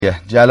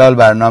جلال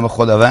بر نام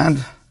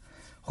خداوند.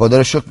 خدا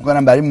رو شکر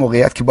میکنم برای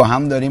موقعیت که با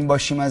هم داریم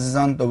باشیم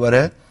عزیزان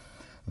دوباره.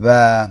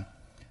 و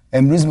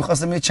امروز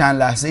میخواستم یه چند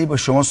لحظه‌ای با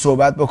شما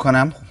صحبت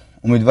بکنم.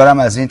 امیدوارم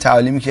از این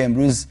تعالیمی که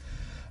امروز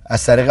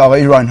از طریق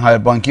آقای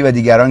راینهارد بانکی و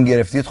دیگران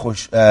گرفتید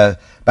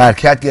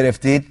برکت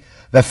گرفتید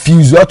و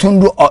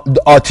فیوزاتون رو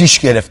آتیش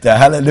گرفته.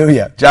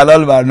 هللویا،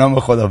 جلال بر نام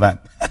خداوند.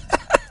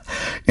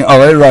 این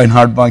آقای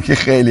راینهارد بانکی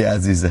خیلی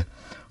عزیزه.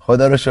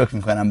 خدا رو شکر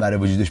میکنم برای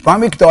وجودش. با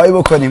هم یک دعایی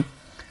بکنیم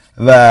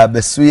و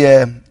به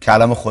سوی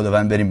کلام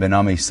خداوند بریم به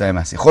نام عیسی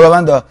مسیح.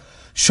 خداوند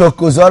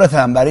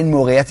شکرگزارتم برای این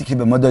موقعیتی که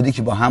به ما دادی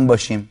که با هم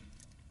باشیم.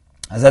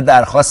 ازت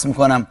درخواست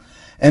میکنم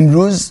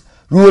امروز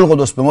روح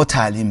القدس به ما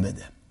تعلیم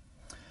بده.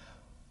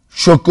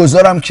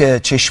 شکرگزارم که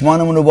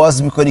چشمانمون رو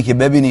باز میکنی که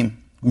ببینیم،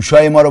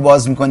 گوشای ما رو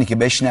باز میکنی که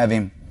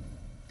بشنویم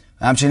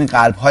و همچنین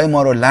قلبهای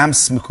ما رو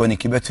لمس میکنی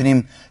که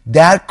بتونیم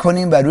درک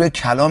کنیم و روی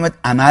کلامت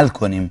عمل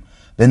کنیم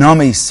به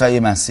نام عیسی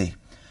مسیح.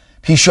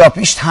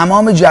 پیشاپیش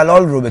تمام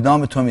جلال رو به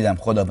نام تو میدم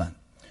خداوند.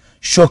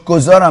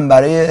 شکرگزارم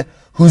برای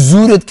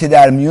حضورت که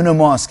در میون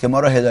ماست که ما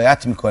رو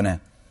هدایت میکنه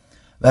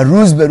و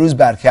روز به روز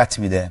برکت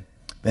میده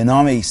به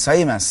نام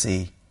عیسی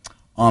مسیح.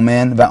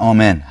 آمین و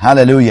آمین.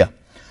 هللویا،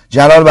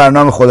 جلال بر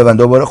نام خداوند.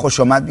 دوباره خوش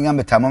آمد میگم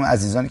به تمام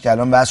عزیزانی که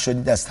الان وصل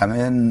شدید از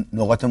تمام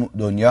نقاط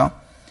دنیا،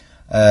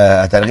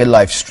 از طریق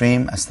لایو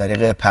استریم، از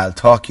طریق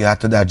پلتاک یا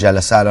حتی در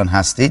جلسه الان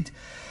هستید.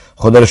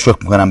 خدا رو شکر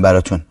میکنم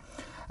براتون.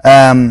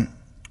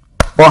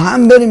 با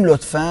هم بریم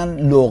لطفاً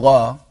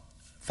لوقا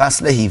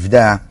فصل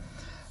 17.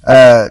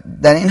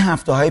 در این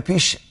هفته های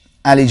پیش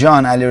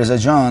علیرضا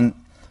جان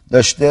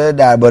داشته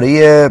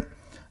درباره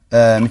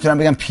میتونم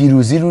بگم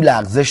پیروزی رو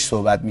لغزش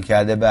صحبت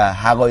میکرده و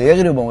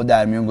حقایقی رو با ما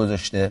در میون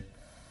گذاشته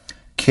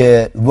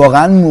که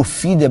واقعا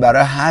مفیده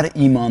برای هر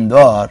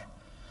ایماندار،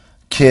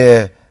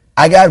 که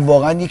اگر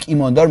واقعا یک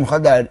ایماندار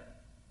میخواد در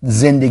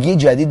زندگی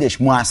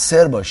جدیدش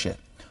موثر باشه،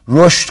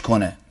 رشد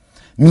کنه،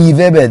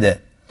 میوه بده،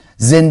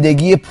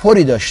 زندگی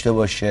پری داشته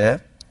باشه،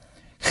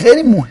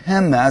 خیلی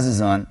مهمه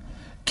عزیزان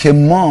که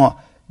ما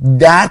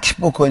درک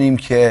بکنیم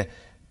که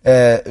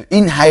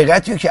این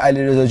حقیقتی که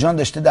علیرضا جان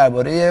داشته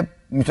درباره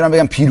میتونم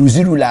بگم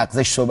پیروزی رو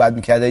لغزش صحبت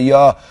میکرده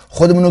یا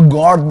خودمون رو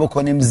گارد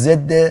بکنیم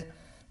ضد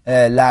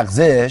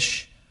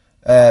لغزش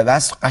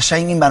و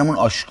قشنگ این برامون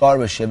آشکار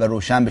بشه و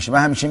روشن بشه.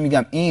 من همیشه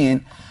میگم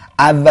این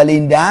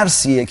اولین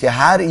درسیه که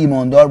هر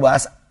ایماندار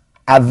باید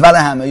اول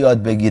همه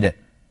یاد بگیره.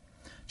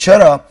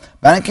 چرا؟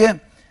 برای اینکه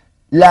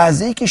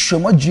لحظه‌ای که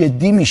شما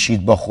جدی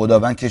میشید با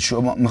خداوند، که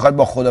شما میخواید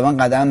با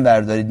خداوند قدم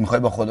بردارید،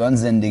 میخواید با خداوند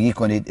زندگی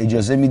کنید،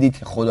 اجازه میدید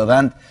که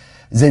خداوند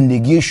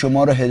زندگی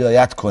شما رو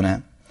هدایت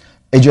کنه،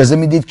 اجازه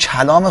میدید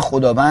کلام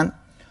خداوند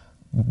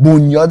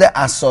بنیاد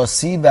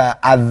اساسی و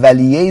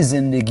اولیه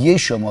زندگی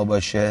شما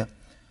باشه،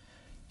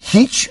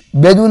 هیچ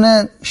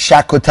بدون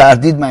شک و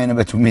تردید من اینو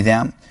بهتون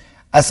میدم،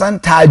 اصلا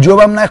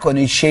تعجبم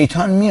نکنید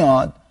شیطان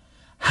میاد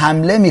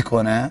حمله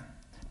میکنه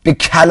به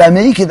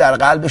کلمه‌ای که در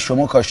قلب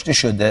شما کاشته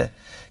شده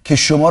که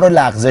شما رو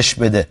لغزش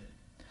بده.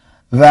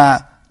 و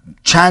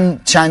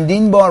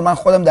چندین بار من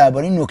خودم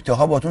درباره این نکته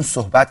ها باتون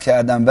صحبت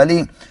کردم،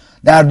 ولی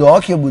در دعا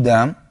که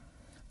بودم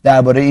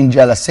درباره این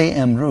جلسه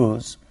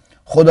امروز،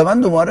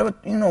 خداوند دوباره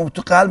اینو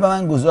تو قلب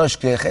من گذاشت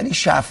که خیلی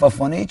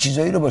شفافانه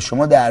چیزایی رو با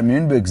شما در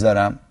میون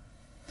بگذارم،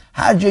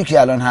 هر جایی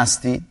که الان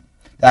هستید،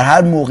 در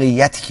هر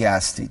موقعیتی که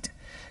هستید،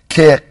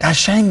 که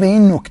قشنگ به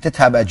این نکته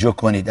توجه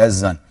کنید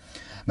عزیزان.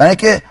 برای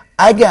که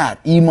اگر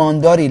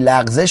ایمانداری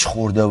لغزش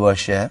خورده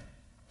باشه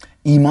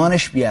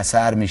ایمانش بی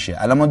اثر میشه.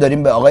 الان ما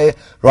داریم به آقای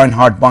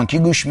راینهارد بانکی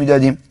گوش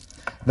میدادیم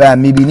و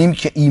میبینیم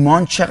که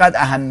ایمان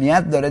چقدر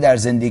اهمیت داره در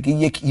زندگی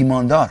یک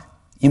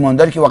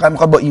ایمانداری که واقعا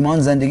میخواد با ایمان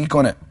زندگی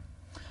کنه.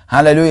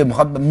 هللویا،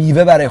 میخواد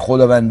میوه برای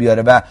خداوند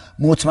بیاره. و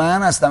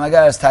مطمئن هستم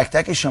اگر از تک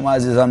تک شما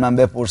عزیزان من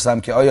بپرسم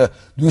که آیا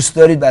دوست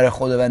دارید برای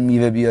خداوند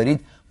میوه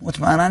بیارید،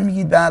 مطمئنا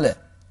میگید بله.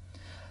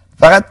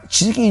 فقط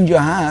چیزی که اینجا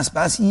هست،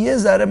 پس یه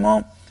ذره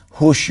ما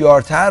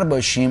هوشیارتر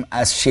باشیم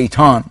از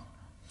شیطان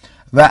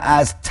و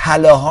از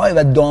تله‌های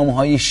و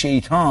دامهای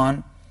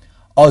شیطان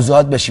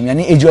آزاد بشیم.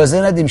 یعنی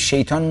اجازه ندیم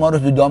شیطان ما رو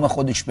تو دام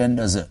خودش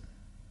بندازه.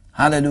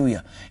 هللویا،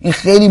 این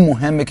خیلی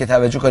مهمه که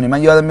توجه کنیم.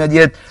 من یادم میاد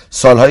یه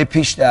سالهای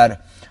پیش در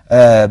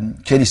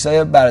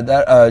کلیسای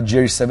برادر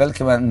جری سول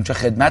که من اونجا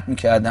خدمت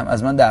میکردم،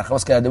 از من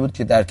درخواست کرده بود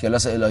که در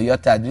کلاس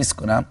الهیات تدریس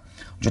کنم،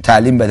 اونجا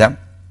تعلیم بدم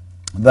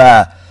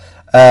و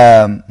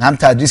هم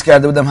تدریس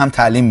کرده بودم هم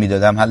تعلیم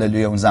میدادم.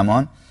 هللویا، اون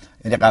زمان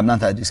یعنی قبلا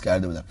تدریس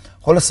کرده بودم.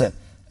 خلاصه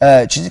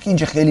چیزی که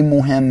اینجا خیلی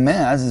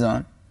مهمه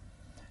عزیزان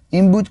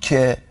این بود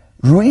که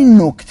روی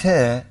این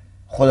نکته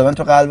خداوند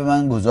تو قلب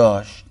من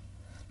گذاشت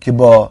که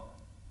با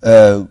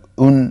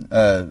اون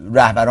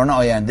رهبران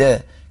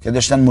آینده که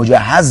داشتن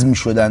مجهز می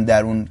شدن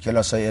در اون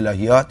کلاس های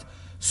الهیات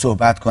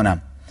صحبت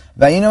کنم.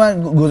 و اینو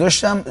من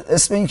گذاشتم،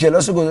 اسم این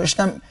کلاس رو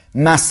گذاشتم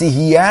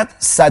مسیحیت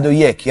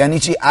 101. یعنی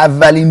چی؟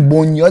 اولین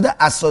بنیاد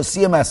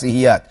اساسی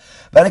مسیحیت.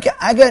 برای که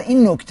اگر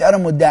این نکته رو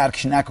ما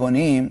درک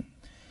نکنیم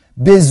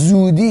به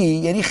زودی،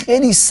 یعنی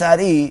خیلی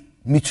سریع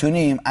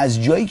میتونیم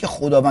از جایی که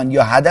خداوند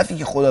یا هدفی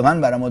که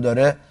خداوند برای ما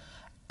داره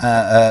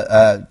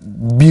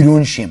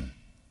بیرون شیم.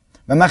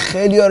 و من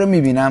خیلی ها رو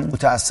میبینم،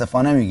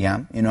 متاسفانه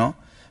میگم اینو،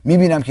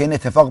 میبینم که این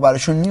اتفاق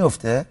براشون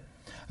میفته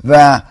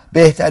و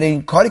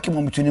بهترین کاری که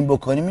ما میتونیم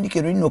بکنیم اینه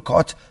که روی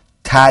نکات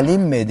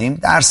تعلیم بدیم،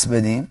 درس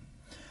بدیم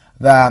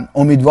و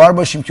امیدوار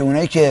باشیم که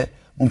اونایی که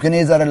ممکنه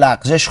یه ذره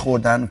لغزش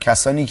خوردن،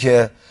 کسانی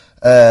که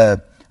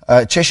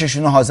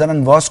چششون رو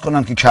حاضرن واز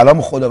کنن که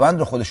کلام خداوند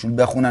رو خودشون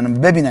بخونن و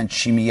ببینن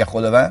چی میگه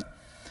خداوند،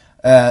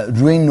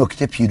 روی این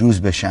نکته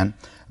پیروز بشن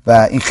و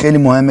این خیلی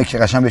مهمه که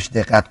قشنگ بهش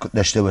دقت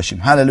داشته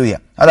باشیم. هللویا.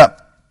 حالا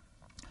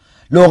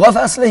لوقا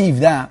فصل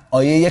 17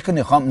 آیه 1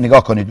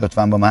 نگاه کنید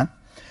لطفاً با من.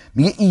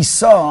 میگه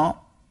عیسی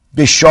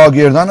به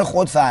شاگردان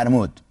خود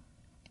فرمود،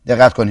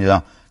 دقت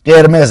کنید،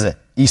 قرمزه،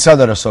 عیسی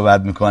داره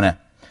صحبت میکنه.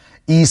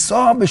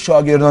 عیسی به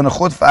شاگردان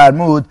خود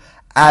فرمود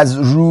از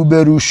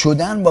روبرو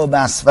شدن با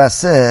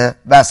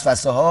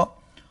وسوسه ها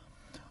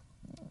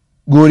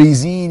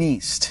گریزی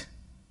نیست.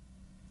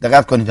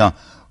 دقت کنید،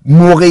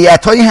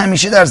 موقعیت هایی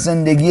همیشه در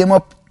زندگی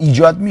ما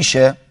ایجاد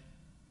میشه،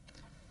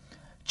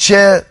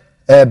 چه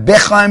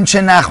بخوایم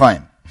چه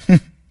نخوایم.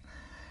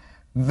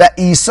 و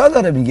عیسی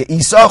داره میگه،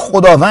 عیسی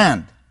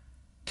خداوند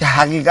که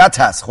حقیقت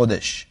هست،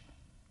 خودش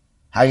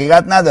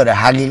حقیقت نداره،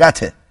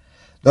 حقیقته،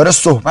 داره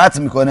صحبت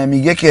میکنه،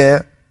 میگه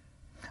که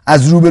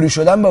از روبرو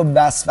شدن با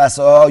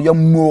وسوسه ها یا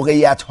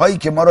موقعیت هایی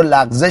که ما رو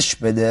لغزش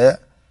بده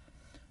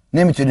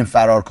نمیتونیم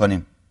فرار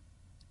کنیم،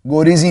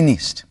 گریزی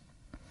نیست.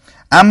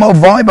 اما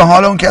وای به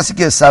حال اون کسی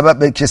که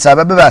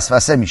سبب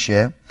وسوسه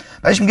میشه.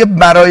 بهش میگه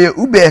برای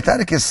او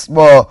بهتره که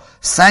با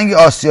سنگ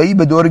آسیایی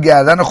به دور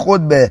گردن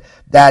خود به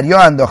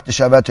دریا انداخته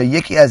شود تا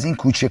یکی از این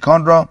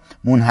کوچکان را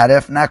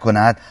منحرف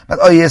نکند. بعد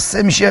آیه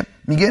 3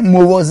 میگه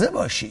مواظب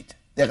باشید.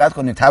 دقت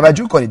کنید،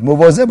 توجه کنید،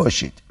 مواظب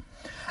باشید.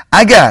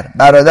 اگر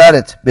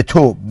برادرت به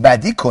تو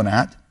بدی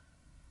کند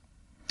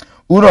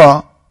او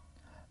را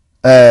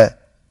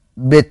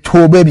به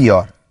توبه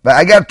بیار و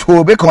اگر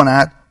توبه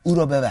کند او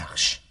را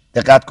ببخش.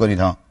 دقت کنید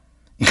ها،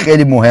 این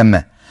خیلی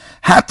مهمه.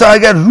 حتی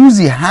اگر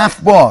روزی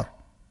 7 بار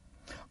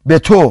به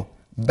تو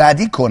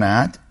بدی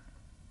کند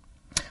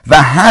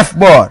و 7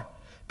 بار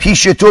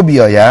پیش تو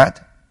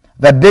بیاید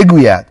و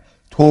بگوید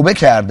توبه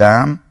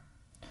کردم،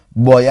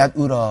 باید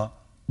او را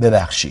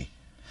ببخشی.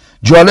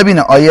 جالب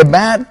اینه آیه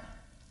بعد،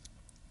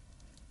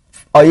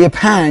 آیه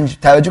 5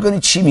 توجه کنید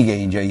چی میگه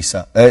اینجا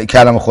عیسی،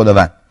 کلام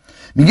خداوند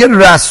میگه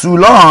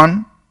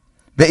رسولان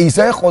به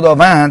عیسی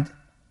خداوند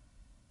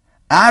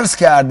عرض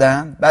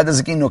کردن، بعد از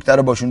اینکه این نکته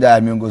رو باشون در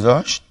میون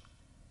گذاشت،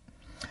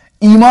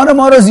 ایمان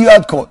ما رو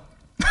زیاد کن.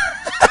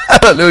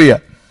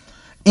 هللویا.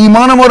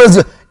 ایمان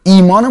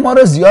ما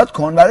رو زیاد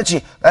کن. برای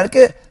چی؟ برای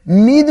که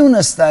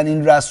میدونستن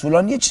این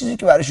رسولان یه چیزی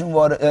که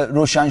برایشون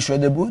روشن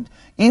شده بود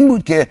این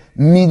بود که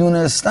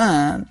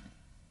میدونستن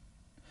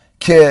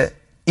که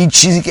این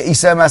چیزی که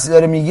عیسی مسیح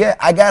داره میگه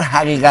اگر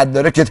حقیقت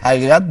داره، که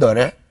حقیقت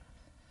داره،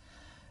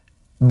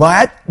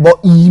 باید با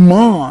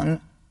ایمان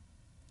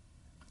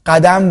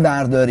قدم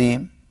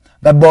برداریم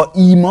و با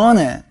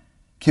ایمانه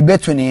که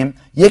بتونیم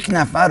یک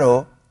نفر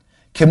رو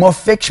که ما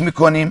فکر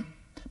میکنیم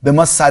به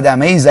ما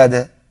صدمه ای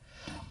زده،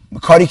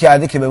 کاری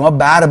کرده که به ما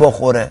بر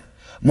بخوره،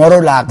 ما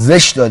رو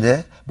لغزش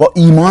داده، با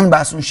ایمان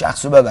بس اون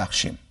شخص رو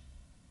ببخشیم.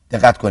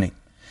 دقت کنید،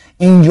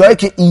 اینجایی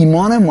که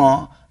ایمان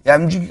ما،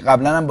 یعنی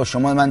قبلا هم با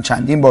شما من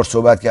چندین بار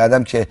صحبت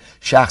کردم که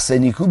شخص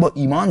نیکو با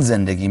ایمان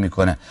زندگی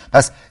میکنه.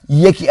 پس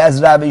یکی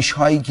از روش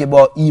هایی که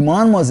با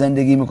ایمان ما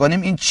زندگی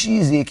میکنیم این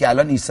چیزیه که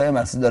الان عیسی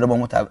مسیح داره با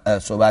ما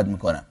صحبت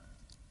میکنه.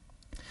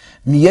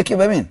 میگه که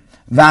ببین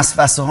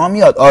وسوسه ها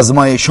میاد،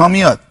 آزمایش ها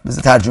میاد.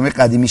 بذار ترجمه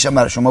قدیمیش هم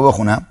برای شما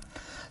بخونم.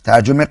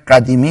 ترجمه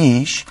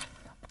قدیمیش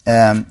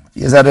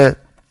یه ذره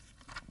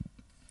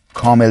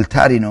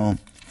کاملتر اینو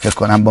فکر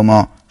کنم با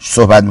ما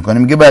صحبت میکنه.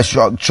 میگه به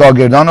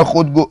شاگردان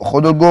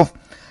خود گفت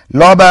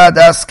لا بعد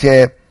است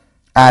که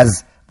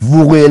از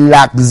وقوع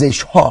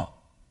لغزش ها،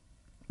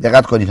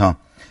 دقت کنید ها،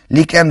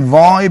 لیکن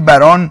وای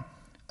بران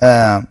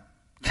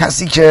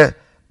کسی که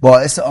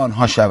باعث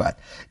آنها شود.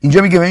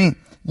 اینجا میگه ببین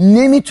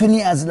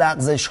نمیتونی از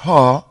لغزش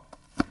ها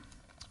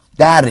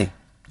دری،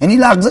 یعنی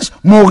لغزش،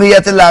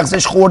 موقعیت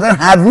لغزش خوردن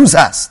هر روز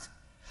هست،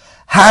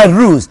 هر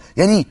روز.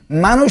 یعنی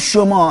من و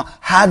شما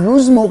هر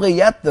روز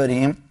موقعیت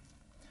داریم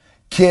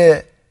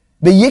که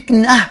به یک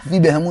نحوی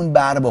به همون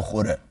بر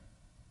بخوره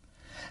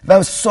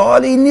و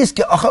سوال این نیست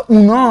که آخه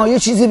اونا یه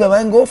چیزی به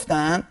من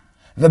گفتن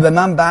و به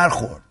من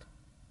برخورد.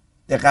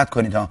 دقت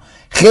کنید ها،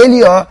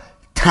 خیلی ها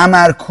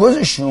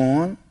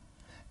تمرکزشون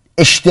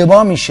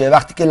اشتباه میشه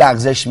وقتی که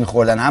لغزش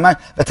میخوردن. همش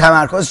و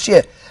تمرکز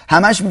چیه؟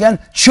 همش میگن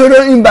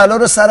چرا این بلا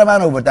رو سر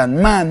من آوردن،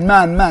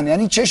 من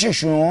یعنی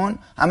چششون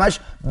همش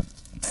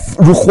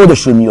رو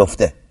خودشون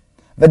میفته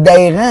و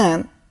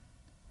دقیقاً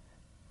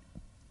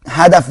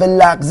هدف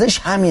لغزش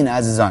همین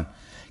عزیزان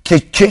که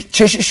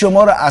چش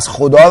شما رو از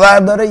خدا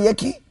برداره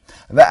یکی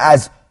و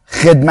از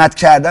خدمت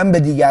کردن به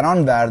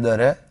دیگران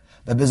برداره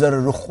و بذاره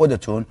رو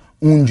خودتون،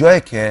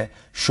 اونجایی که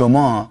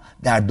شما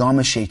در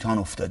دام شیطان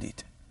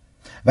افتادید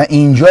و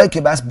اینجایی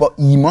که بس با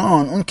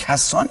ایمان اون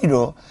کسانی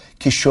رو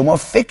که شما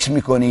فکر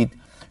میکنید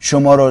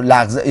شما رو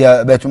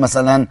یا بهتون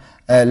مثلا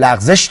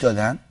لغزش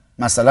دادن،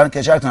 مثلا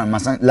که چه کنم،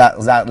 مثلا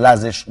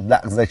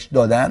لغزش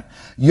دادن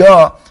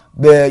یا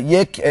به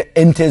یک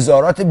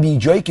انتظارات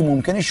بیجایی که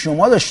ممکنه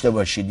شما داشته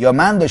باشید یا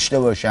من داشته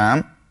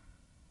باشم.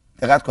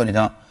 دقت کنید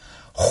ها،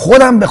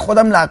 خودم به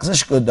خودم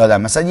لغزش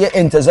دادم. مثلا یه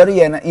انتظار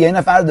یه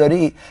نفر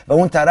داری و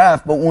اون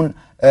طرف به اون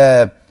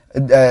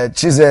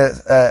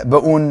به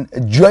اون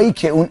جایی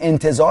که اون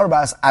انتظار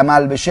بس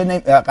عمل بشه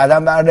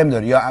قدم بر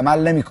نمیداره یا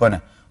عمل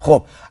نمیکنه.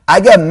 خب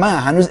اگر من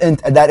هنوز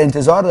در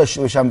انتظار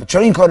داشته باشم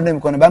چرا این کارو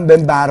نمیکنه، من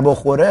بهم بر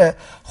بخوره،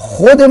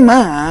 خود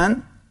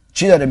من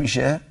چی داره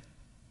میشه؟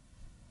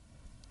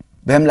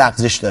 بهم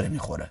لغزش داره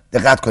میخوره.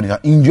 دقت کنید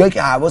اینجایی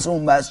که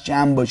حواسمون بس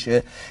جمع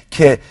باشه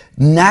که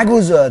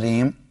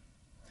نگذاریم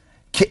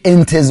که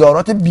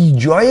انتظارات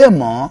بیجای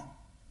ما،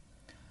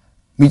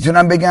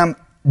 میتونم بگم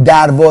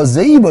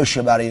دروازه‌ای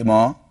باشه برای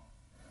ما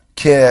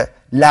که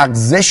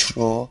لغزش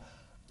رو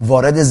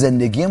وارد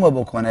زندگی ما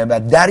بکنه و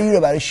دری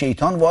رو برای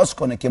شیطان باز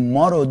کنه که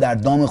ما رو در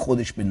دام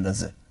خودش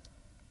بندازه.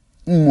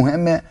 این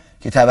مهمه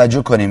که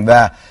توجه کنیم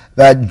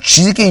و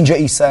چیزی که اینجا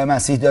عیسی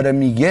مسیح داره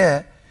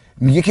میگه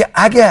که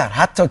اگر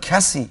حتی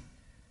کسی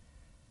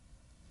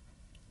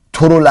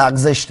تو رو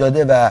لغزش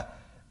داده و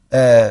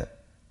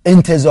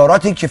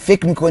انتظاراتی که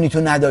فکر میکنی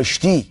تو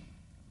نداشتی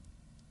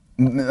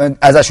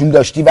ازشون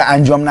داشتی و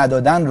انجام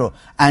ندادن رو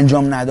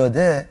انجام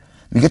نداده،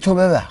 میگه تو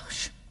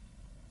ببخش.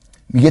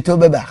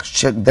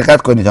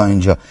 دقت کنید تا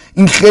اینجا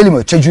این خیلی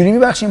مهمه. چجوری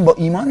میبخشیم؟ با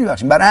ایمان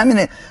میبخشیم. برای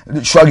همین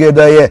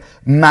شاگردای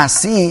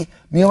مسیح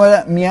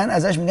میان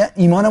ازش میگن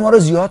ایمان ما رو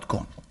زیاد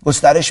کن،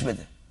 گسترش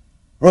بده،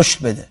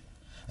 رشد بده.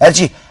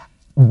 هرچی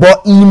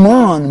با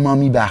ایمان ما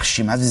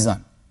میبخشیم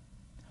عزیزان.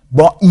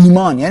 با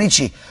ایمان یعنی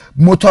چی؟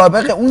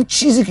 مطابق اون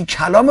چیزی که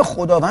کلام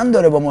خداوند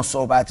داره با ما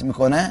صحبت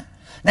میکنه،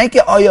 نه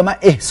که آیا من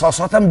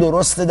احساساتم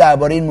درسته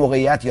درباره این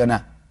موقعیت یا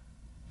نه.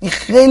 این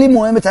خیلی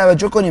مهمه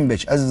توجه کنیم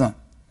بهش عزیزان.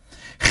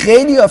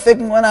 خیلی ها فکر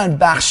میکنن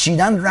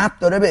بخشیدن ربط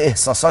داره به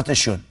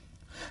احساساتشون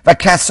و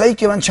کسایی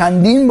که من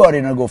چندین بار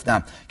اینو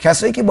گفتم،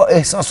 کسایی که با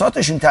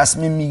احساساتشون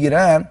تصمیم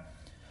میگیرن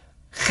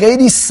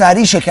خیلی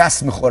سریع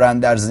شکست میخورن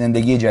در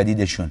زندگی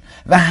جدیدشون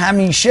و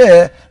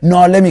همیشه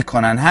ناله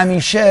میکنن،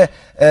 همیشه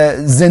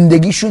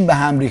زندگیشون به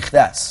هم ریخته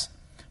است.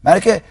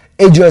 برای که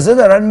اجازه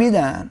دارن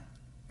میدن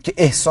که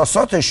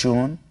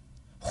احساساتشون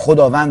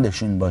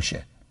خداوندشون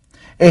باشه،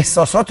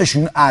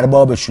 احساساتشون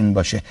اربابشون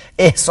باشه،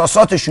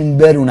 احساساتشون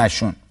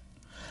برونشون،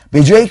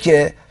 به جایی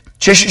که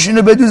چششون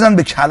رو بدوزن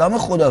به کلام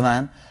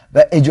خداوند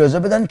و اجازه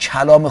بدن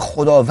کلام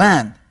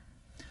خداوند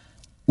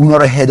اونا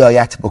رو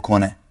هدایت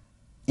بکنه.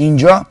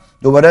 اینجا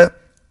دوباره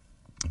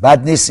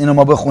بد نیست اینو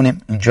ما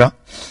بخونیم. اینجا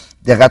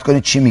دقت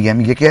کنید چی میگه.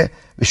 میگه که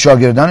به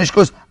شاگردانش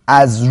گفت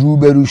از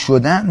روبرو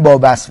شدن با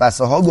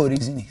وسوسه ها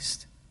گریزی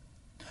نیست،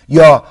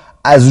 یا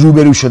از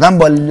روبرو شدن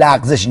با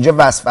لغزش. اینجا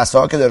وسوسه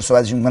ها که داره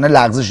صحبتش میکنه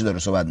لغزش داره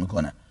صحبت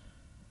میکنه.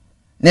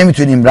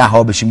 نمیتونیم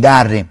رها بشیم،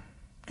 دریم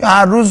که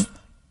هر روز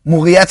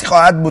موقعیتی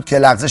خواهد بود که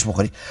لغزش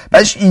بخوری.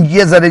 بعدش این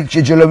یه ذره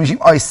که جلو میشیم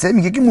آیسته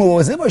میگه که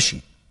مواظب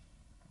باشی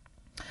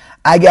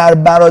اگر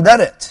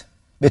برادرت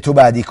به تو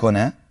بدی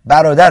کنه.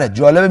 برادرت،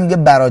 جالبه میگه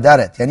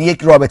برادرت، یعنی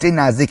یک رابطه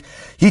نزدیک.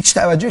 هیچ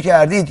توجه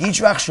کردید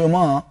هیچ وقت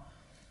شما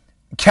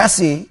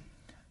کسی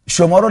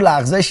شما رو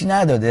لغزش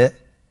نداده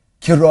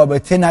که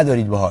رابطه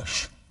ندارید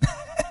باهاش؟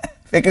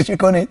 فکرش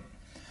کنید.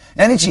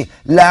 یعنی چی؟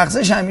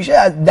 لغزش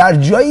همیشه در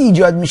جایی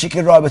ایجاد میشه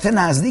که رابطه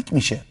نزدیک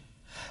میشه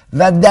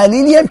و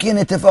دلیلی هم که این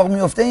اتفاق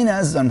میفته این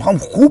عزیزان، میخوام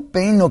خوب به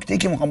این نکته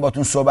که میخوام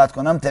باتون صحبت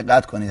کنم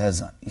دقت کنید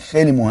عزیزان. این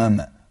خیلی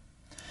مهمه.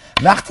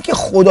 وقتی که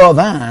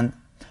خداوند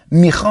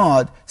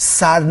میخواد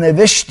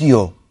سرنوشتی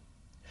رو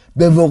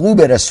به وقوع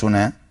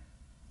برسونه،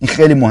 این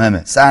خیلی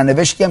مهمه.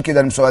 سرنوشتی هم که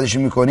داریم صحبتش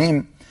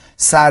میکنیم،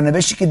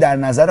 سرنوشتی که در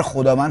نظر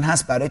خداوند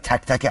هست برای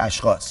تک تک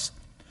اشخاص.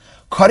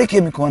 کاری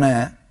که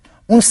میکنه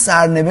اون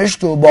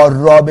سرنوشت رو با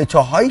رابطه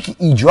هایی که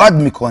ایجاد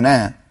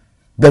میکنه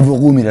به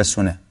وقوع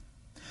میرسونه.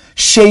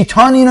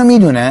 شیطان اینو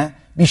میدونه،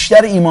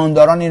 بیشتر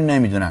ایمانداران اینو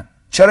نمیدونن.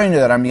 چرا اینو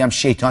دارم میگم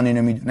شیطان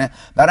اینو میدونه؟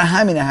 برای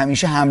همینه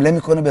همیشه حمله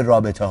میکنه به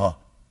رابطه ها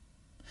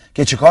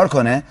که چه کار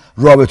کنه؟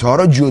 رابطه ها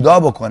رو جدا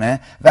بکنه.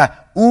 و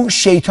او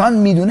شیطان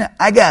میدونه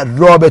اگر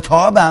رابطه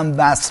ها به هم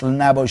وصل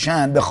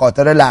نباشن، به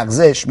خاطر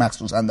لغزش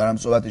مخصوصا دارم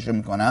صحبتشو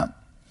میکنم،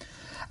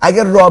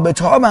 اگر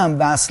رابطه ها به هم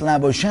وصل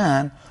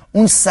نباشن،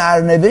 اون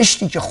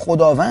سرنوشتی که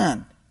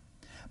خداوند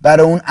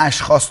برای اون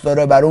اشخاص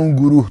داره، برای اون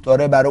گروه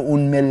داره، برای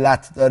اون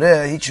ملت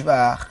داره، هیچ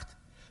وقت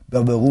به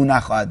وقوع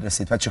نخواهد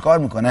رسید. و چه کار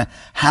میکنه؟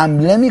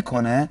 حمله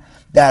میکنه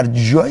در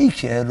جایی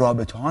که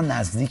رابطه ها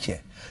نزدیکه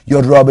یا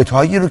رابطه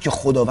هایی رو که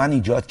خداوند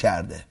ایجاد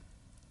کرده.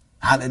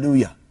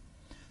 هللویا.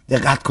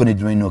 دقت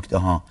کنید روی این نکته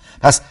ها.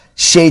 پس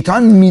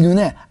شیطان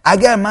میدونه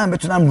اگر من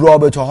بتونم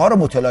رابطه ها رو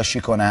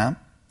متلاشی کنم،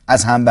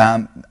 از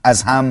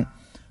هم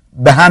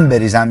به هم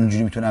بریزم،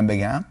 اینجوری میتونم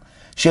بگم،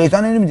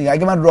 شیطان اینو میگه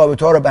اگه من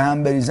رابطه ها رو به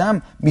هم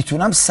بریزم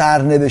میتونم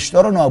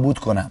سرنوشت‌ها رو نابود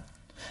کنم.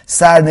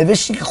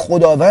 سرنوشتی که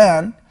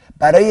خداوند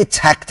برای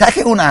تک تک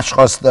اون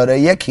اشخاص داره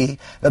یکی،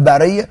 و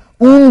برای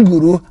اون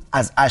گروه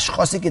از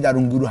اشخاصی که در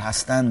اون گروه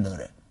هستن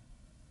داره.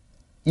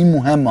 این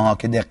مهمه ها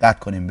که دقت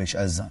کنیم بهش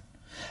عزیزان.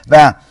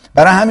 و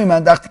برای همین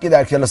من وقتی که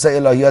در کلاس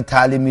الهیات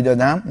تعلیم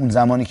میدادم، اون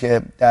زمانی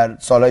که در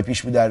سالهای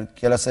پیش بود در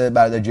کلاس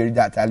برادر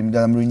در تعلیم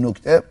میدادم روی این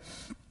نکته،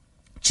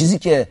 چیزی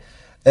که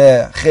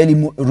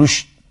خیلی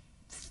روش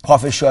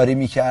پافشاری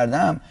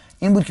میکردم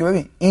این بود که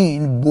ببین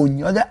این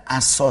بنیاد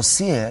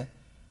اساسیه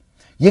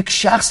یک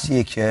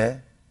شخصیه که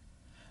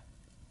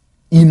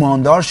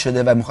ایماندار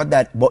شده و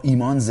میخواد با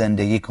ایمان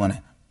زندگی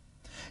کنه.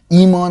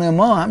 ایمان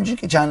ما همونجوری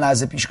که چند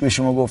لحظه پیش به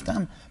شما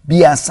گفتم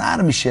بی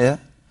اثر میشه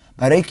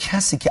برای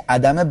کسی که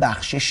عدم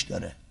بخشش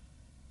داره.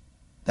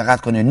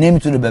 دقت کنید،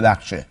 نمیتونه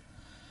ببخشه.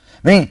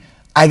 ببین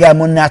اگر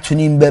ما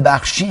نتونیم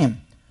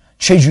ببخشیم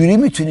چجوری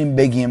میتونیم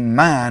بگیم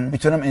من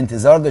میتونم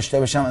انتظار داشته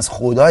باشم از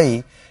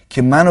خدایی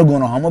که منو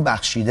گناهامو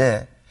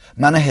بخشیده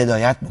منو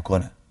هدایت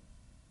بکنه؟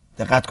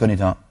 دقت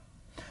کنید ها،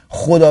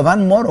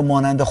 خداوند ما رو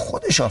مانند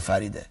خودش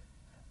آفریده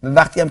و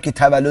وقتی هم که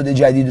تولد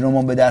جدید رو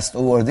ما به دست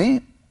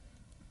آوردیم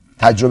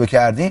تجربه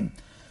کردیم،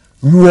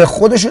 روح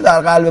خودش رو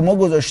در قلب ما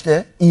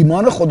گذاشته،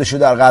 ایمان خودش رو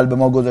در قلب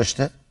ما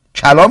گذاشته،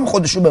 کلام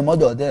خودش رو به ما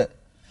داده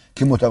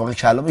که مطابق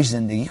کلامش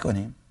زندگی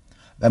کنیم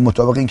و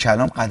مطابق این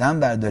کلام قدم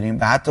برداریم.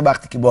 و حتی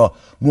وقتی که با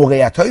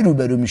موقعیت‌های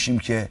روبرو میشیم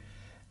که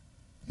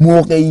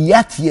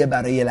موقعیتیه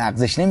برای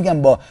لغزش،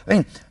 نمیگم با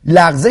این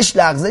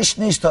لغزش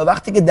نیست تا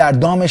وقتی که در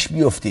دامش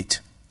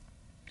بیفتید.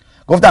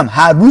 گفتم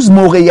هر روز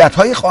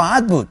موقعیت‌هایی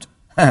خواهد بود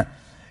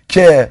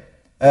که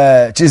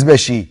چیز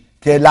بشی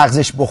که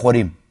لغزش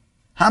بخوریم،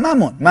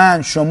 هممون،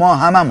 من شما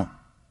هممون.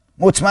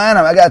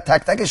 مطمئنم اگر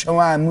تک تک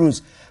شما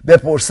امروز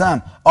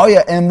بپرسم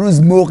آیا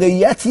امروز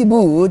موقعیتی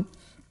بود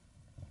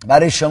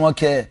برای شما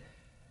که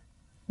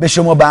به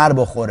شما بر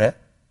بخوره،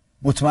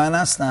 مطمئن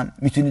هستم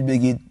میتونید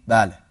بگید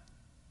بله.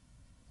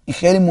 این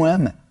خیلی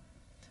مهمه.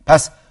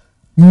 پس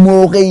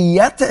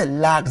موقعیت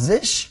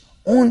لغزش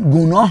اون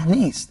گناه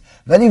نیست،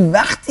 ولی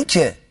وقتی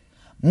که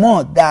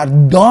ما در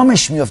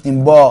دامش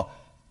میافتیم با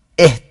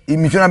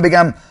میتونم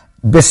بگم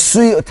به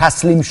سوی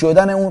تسلیم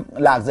شدن اون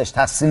لغزش،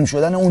 تسلیم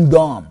شدن اون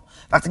دام،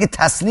 وقتی که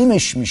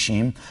تسلیمش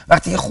میشیم،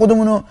 وقتی که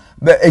خودمونو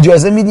به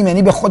اجازه میدیم،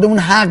 یعنی به خودمون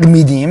حق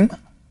میدیم،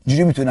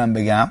 اینجوری میتونم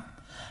بگم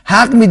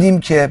حق میدیم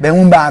که به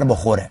اون بر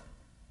بخوره،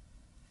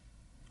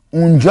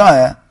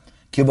 اونجاه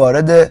که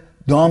وارد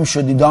دام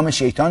شدیم، دام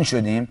شیطان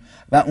شدیم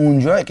و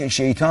اونجاه که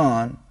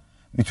شیطان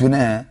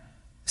میتونه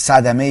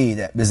صدمه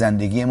ای به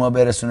زندگی ما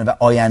برسونه و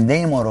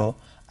آینده ما رو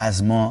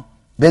از ما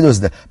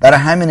بدزده. برای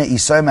همین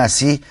عیسی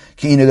مسیح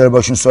که اینو داره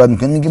باشون صحبت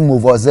میکنه میگه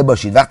مواظب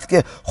باشید. وقتی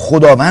که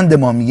خداوند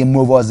ما میگه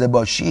مواظب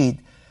باشید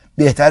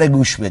بهتره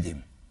گوش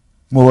بدیم،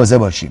 مواظب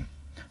باشیم.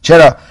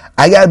 چرا؟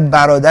 اگر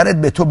برادرت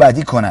به تو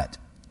بدی کند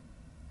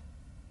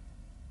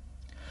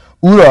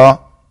او را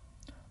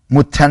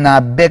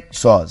متنبه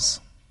ساز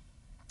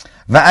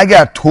و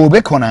اگر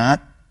توبه کند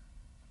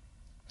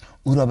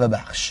او را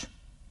ببخش.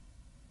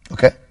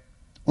 اوکی؟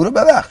 او را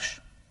ببخش.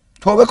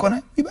 توبه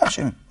کنه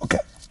میبخشیم. اوکی.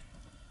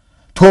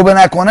 توبه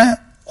نکنه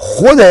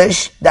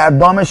خودش در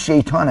دام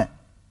شیطانه.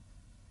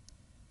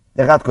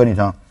 دقت کنید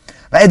ها.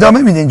 و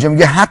ادامه میده اینجا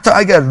میگه حتی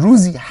اگر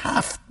روزی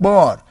 7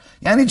 بار.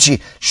 یعنی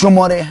چی؟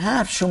 شماره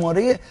 7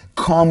 شماره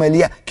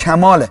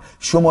کماله،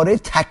 شماره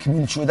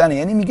تکمیل شدنه.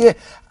 یعنی میگه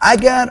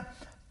اگر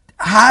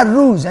هر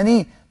روز،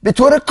 یعنی به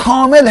طور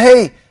کامل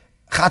هی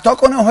خطا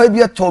کنه هی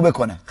بیاد توبه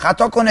کنه،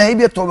 خطا کنه هی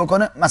بیاد توبه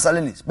کنه،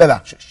 مسئله نیست،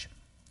 ببخشش،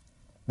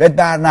 بهت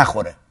بر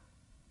نخوره.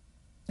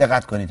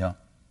 دقت کنید ها.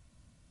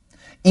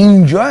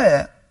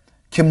 اینجاه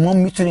که ما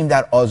میتونیم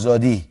در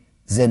آزادی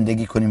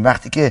زندگی کنیم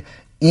وقتی که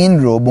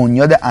این رو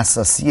بنیاد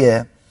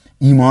اساسی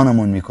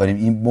ایمانمون میکنیم،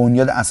 این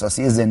بنیاد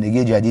اساسی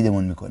زندگی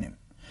جدیدمون میکنیم.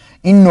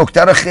 این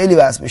نکته رو خیلی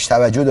بهش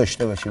توجه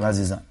داشته باشیم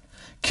عزیزان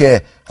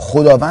که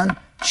خداوند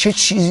چه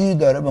چیزی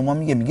داره به ما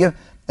میگه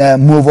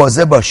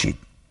مواظب باشید.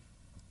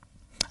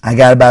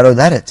 اگر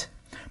برادرت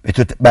به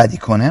تو بدی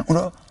کنه اون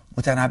رو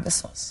متنبه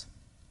ساز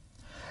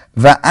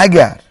و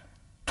اگر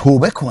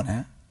توبه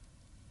کنه.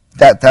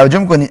 توجه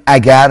میکنید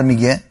اگر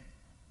میگه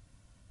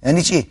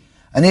یعنی چی؟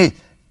 یعنی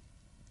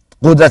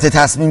قدرت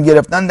تصمیم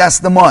گرفتن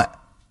دست ماه.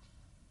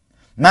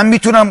 من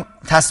میتونم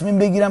تصمیم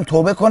بگیرم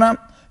توبه کنم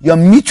یا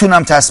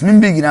میتونم تصمیم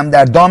بگیرم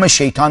در دام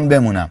شیطان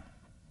بمونم.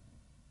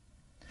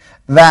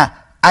 و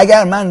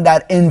اگر من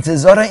در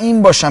انتظار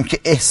این باشم که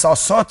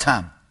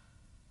احساساتم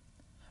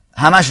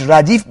همش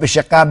ردیف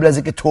بشه قبل از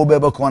اینکه توبه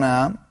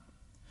بکنم،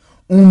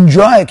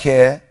 اونجاه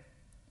که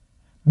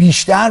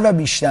بیشتر و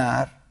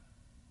بیشتر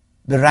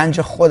به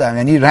رنج خودم،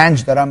 یعنی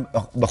رنج دارم،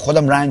 به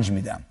خودم رنج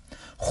میدم،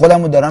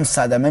 خودم رو دارم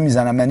صدمه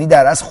میزنم، یعنی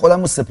در از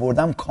خودم رو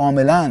سپردم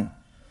کاملا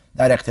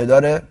در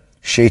اقتدار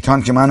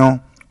شیطان که منو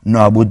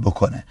نابود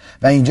بکنه.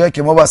 و اینجا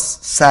که ما با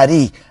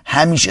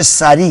همیشه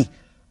سریع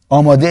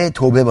آماده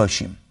توبه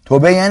باشیم.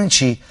 توبه یعنی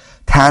چی؟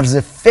 طرز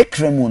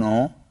فکرمون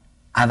رو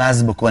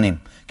عوض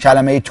بکنیم.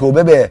 کلمه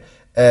توبه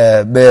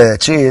به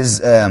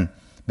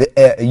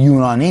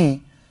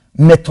یونانی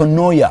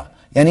متانویا،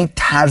 یعنی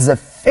طرز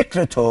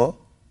فکر تو،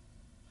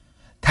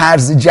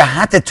 طرز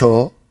جهت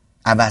تو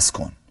عوض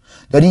کن.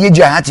 داری یه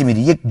جهتی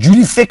میری، یک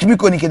جوری فکر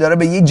میکنی که داره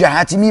به یه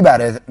جهتی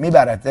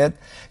میبرتت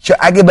که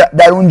اگه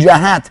در اون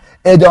جهت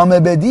ادامه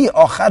بدی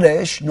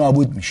آخرش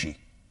نابود میشی.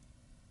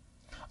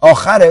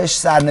 آخرش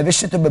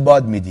سرنوشت تو به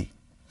باد میدی،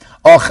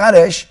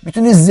 آخرش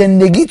میتونی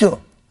زندگی تو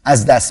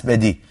از دست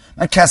بدی.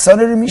 من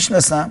کسانی رو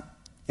میشناسم،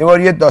 یه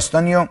بار یه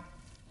داستانی رو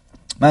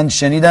من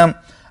شنیدم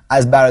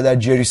از برادر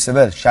جری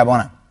سیول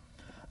شبانم،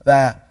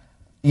 و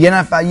یه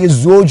نفر، یه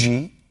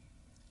زوجی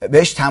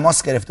بهش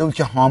تماس گرفته بود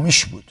که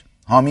حامیش بود،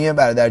 حامی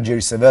برادر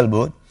جری سیول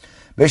بود،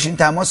 بهش این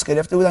تماس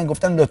گرفته بودن،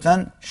 گفتن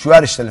لطفاً،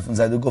 شوهرش تلفن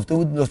زده گفته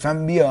بود لطفاً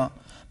بیا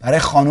برای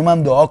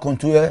خانومم دعا کن،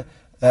 توی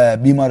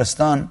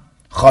بیمارستان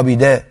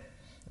خوابیده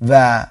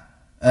و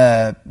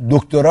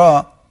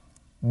دکترها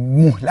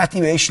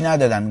مهلتی بهش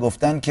ندادن،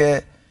 گفتن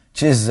که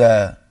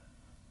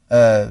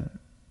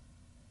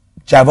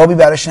جوابی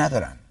براش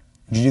ندارن.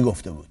 اینجوری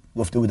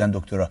گفته بودن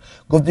دکترها.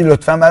 گفتی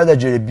لطفاً برادر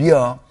جری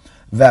بیا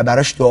و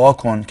براش دعا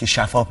کن که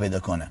شفا پیدا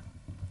کنه.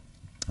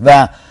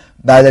 و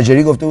برادر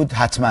جری گفته بود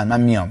حتما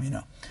من میام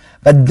اینا.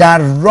 و در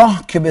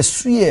راه که به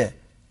سوی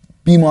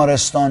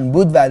بیمارستان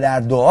بود و در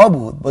دعا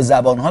بود، با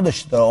زبانها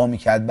داشت دعا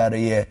میکرد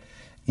برای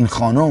این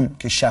خانم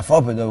که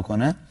شفا پیدا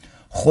بکنه،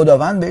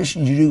 خداوند بهش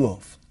اینجوری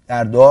گفت،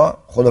 در دعا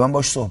خداوند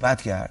باش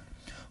صحبت کرد.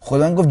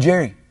 خداوند گفت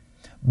جری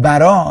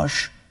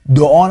براش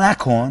دعا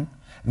نکن،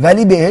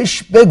 ولی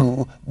بهش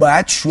بگو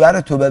باید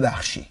شوهر تو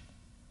ببخشی.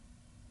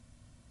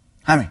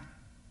 همین،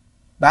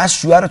 بس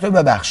شوهر تو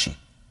ببخشی.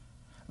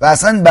 و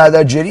اصلا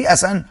برادر جری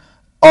اصلا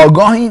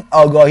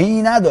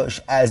آگاهی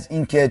نداشت از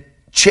اینکه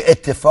چه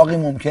اتفاقی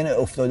ممکنه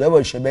افتاده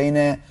باشه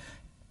بین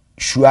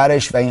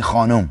شوهرش و این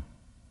خانم.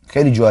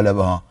 خیلی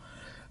جالبه ها.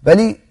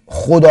 ولی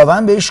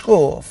خداوند بهش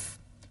گفت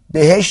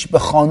بهش، به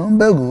خانم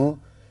بگو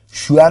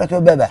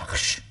شوهرتو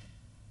ببخش.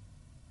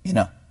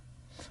 اینا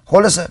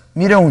خلاصه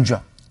میره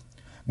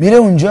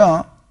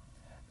اونجا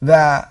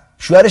و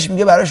شوهرش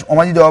میگه براش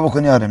اومدی دعا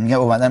بکنی؟ آره. میگه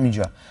اومدم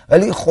اینجا،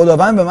 ولی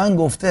خداوند به من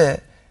گفته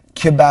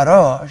که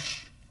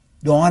براش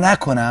دعا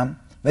نکنم،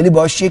 ولی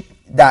باش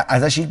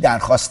ازش یک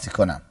درخواستی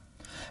کنم.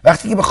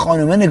 وقتی که به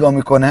خانومه نگاه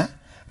میکنه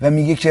و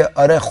میگه که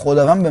آره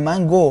خداوند به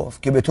من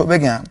گفت که به تو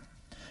بگم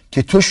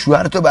که تو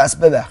شوهرتو بس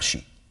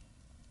ببخشی.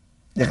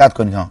 دقت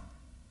کنید ها،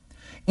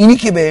 اینی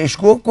که بهش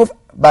گفت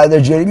بعد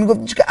جری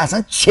میگفت که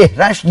اصلا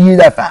چهرش یه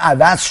دفعه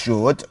عوض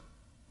شد،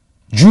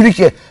 جوری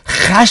که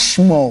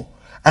خشم و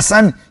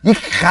اصلا یک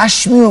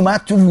خشمی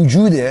اومد تو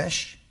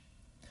وجودش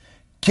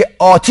که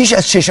آتیش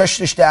از چشاش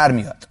داشت در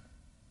میاد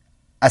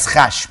از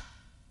خشم.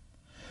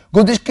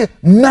 گفتش که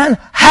من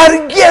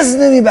هرگز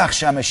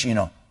نمیبخشمش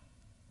اینو.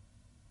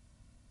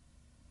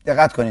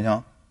 دقت کنید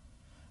ها،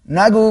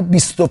 نگو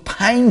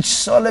 25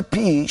 سال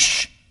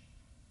پیش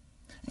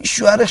این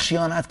شوهر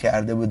خیانت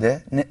کرده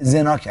بوده،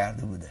 زنا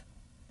کرده بوده،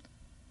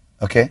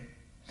 اوکی،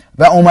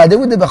 و اومده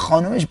بوده به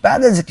خانومش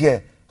بعد از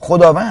که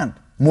خداوند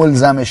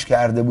ملزمش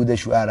کرده بوده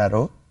شوهر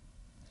رو،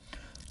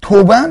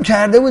 توبه هم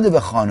کرده بوده به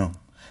خانوم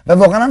و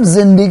واقعا هم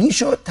زندگی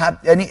شد،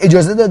 یعنی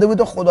اجازه داده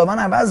بوده خداوند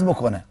عوض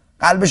بکنه،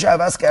 قلبش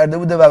عوض کرده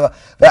بوده و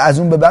از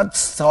اون به بعد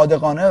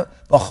صادقانه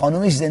با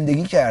خانومش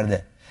زندگی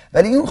کرده.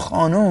 ولی این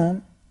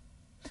خانوم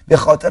به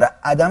خاطر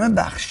عدم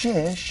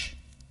بخشش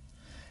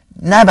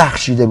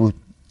نبخشیده بود،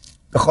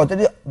 به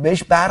خاطر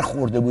بهش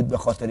برخورده بود، به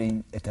خاطر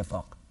این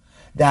اتفاق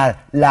در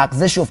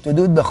لغزش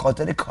افتاده بود به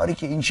خاطر کاری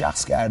که این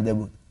شخص کرده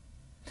بود.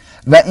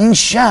 و این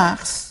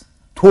شخص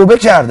توبه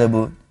کرده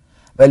بود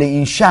ولی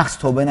این شخص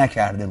توبه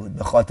نکرده بود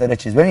به خاطر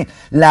چیز. ببین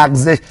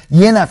لغزش،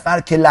 یه نفر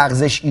که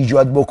لغزش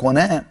ایجاد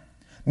بکنه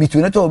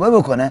میتونه توبه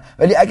بکنه،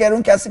 ولی اگر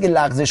اون کسی که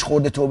لغزش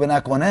خورده توبه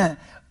نکنه،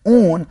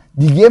 اون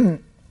دیگه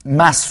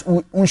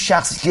مسئول، اون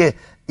شخصی که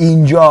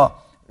اینجا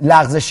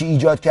لغزش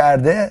ایجاد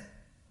کرده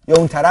یا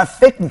اون طرف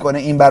فکر میکنه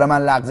این برای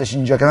من لغزش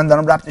اینجا که من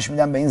دارم ربطش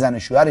میدم به این زن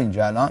شوهر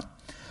اینجا الان،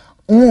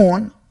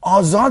 اون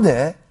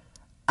آزاده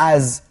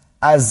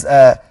از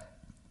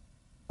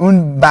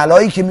اون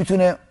بلایی که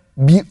میتونه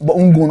با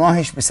اون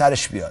گناهش به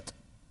سرش بیاد.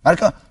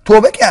 بلکه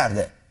توبه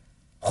کرده،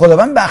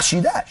 خداوند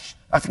بخشیدهش.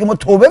 وقتی که ما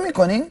توبه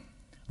میکنیم،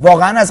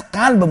 واقعا از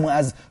قلبمون،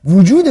 از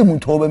وجودمون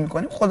توبه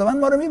میکنیم، خداوند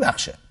ما رو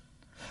میبخشه.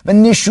 و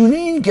نشونه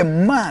این که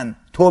من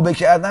توبه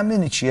کردم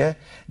ببینید چیه؟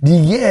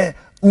 دیگه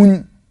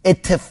اون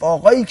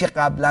اتفاقایی که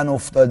قبلا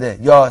افتاده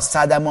یا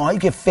صدمه هایی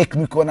که فکر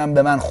میکنم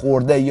به من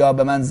خورده یا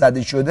به من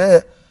زده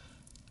شده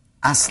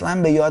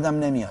اصلا به یادم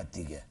نمیاد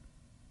دیگه.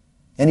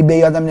 یعنی به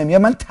یادم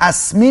نمیاد. من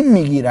تصمیم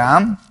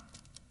میگیرم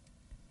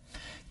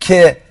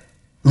که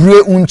روی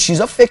اون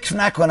چیزا فکر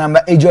نکنم و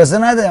اجازه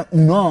ندم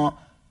اونا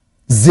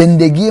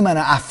زندگی من،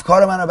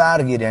 افکار منو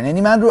برگیرن.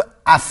 یعنی من رو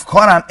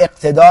افکارم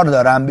اقتدار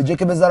دارم، به جای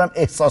که بذارم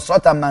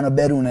احساساتم منو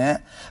برونه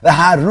و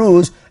هر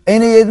روز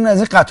عین یه دونه از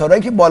این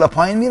قطارهایی که بالا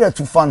پایین میره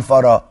تو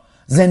فانفارا،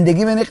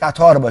 زندگی بین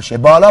قطار باشه،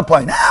 بالا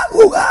پایین،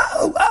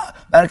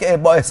 برای که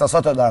با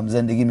احساسات دارم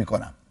زندگی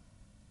میکنم.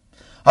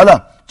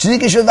 حالا چیزی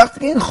که شد وقتی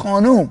که این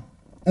خانوم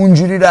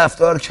اونجوری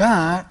رفتار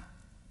کرد،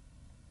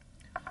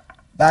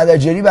 بعد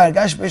جری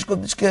برگشت بهش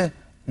گفتش که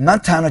من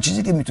تنها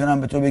چیزی که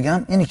میتونم به تو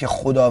بگم اینی که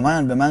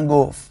خداوند به من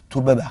گفت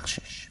تو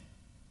ببخشش.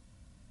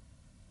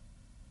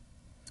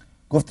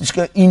 گفتش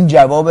که این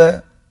جواب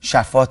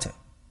شفاته.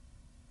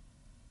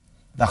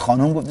 و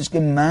خانم گفتش که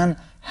من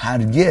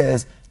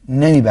هرگز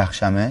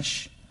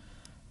نمیبخشمش.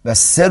 و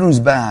 3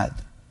 روز بعد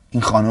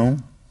این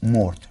خانم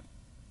مرد.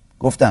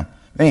 گفتم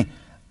ببین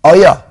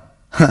آیا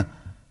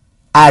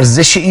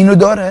ارزش اینو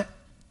داره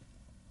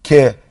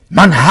که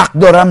من حق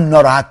دارم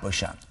ناراحت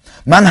باشم،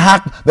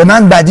 به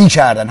من بدی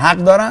کردن حق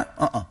دارن؟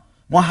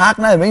 ما حق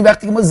نداریم. این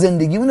وقتی که ما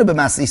زندگیمون رو به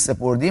مسیح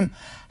سپردیم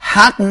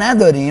حق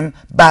نداریم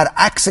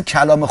برعکس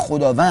کلام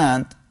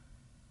خداوند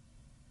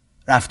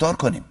رفتار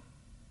کنیم.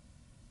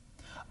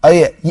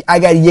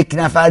 اگر یک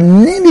نفر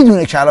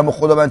نمیدونه کلام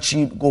خداوند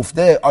چی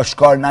گفته،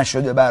 آشکار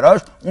نشده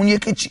براش، اون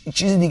یک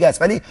چیز دیگه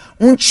است. ولی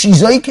اون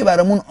چیزایی که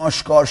برامون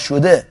آشکار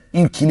شده،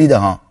 این کلیده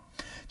ها،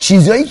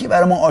 چیزایی که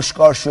برامون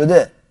آشکار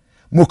شده،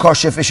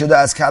 مکاشفه شده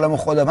از کلام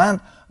خداوند،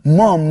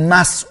 ما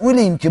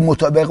مسئولیم که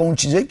مطابق اون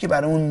چیزایی که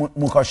برامون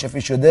مکاشفه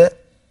شده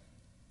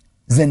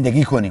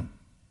زندگی کنیم.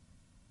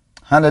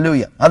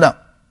 هللویا. حالا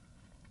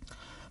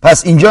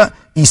پس اینجا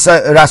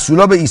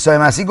رسولا به عیسی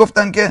مسیح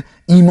گفتن که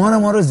ایمان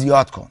ما رو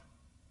زیاد کن.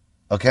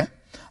 اوکی؟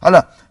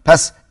 حالا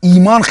پس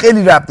ایمان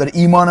خیلی ربط داره.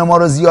 ایمان ما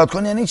رو زیاد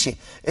کن یعنی چی؟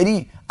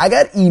 یعنی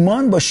اگر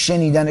ایمان با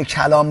شنیدن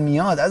کلام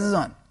میاد،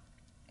 عزیزان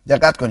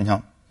دقت کنید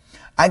ها،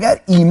 اگر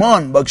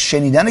ایمان با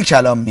شنیدن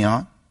کلام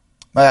میاد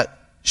و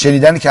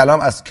شنیدن کلام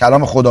از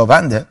کلام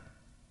خداونده،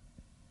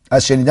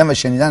 از شنیدن و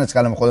شنیدن از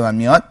کلام خداوند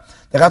میاد،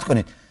 دقت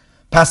کنید،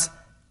 پس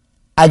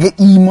اگه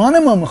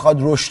ایمان ما میخواد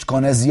رشد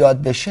کنه،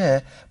 زیاد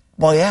بشه،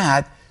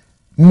 باید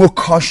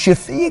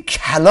مکاشفه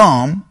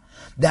کلام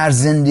در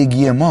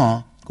زندگی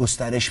ما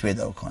گسترش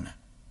پیدا کنه.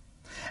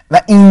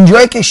 و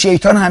اینجایی که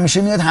شیطان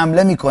همیشه میاد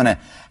حمله میکنه،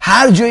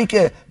 هر جایی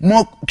که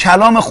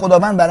کلام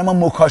خداوند برای ما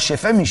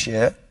مکاشفه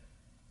میشه،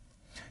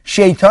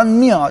 شیطان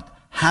میاد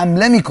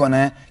حمله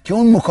میکنه که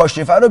اون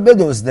مکاشفه رو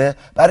بدزده،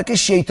 برای که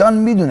شیطان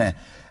میدونه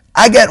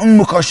اگر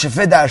اون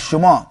مکاشفه در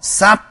شما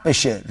ثبت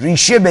بشه،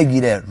 ریشه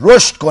بگیره،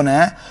 رشد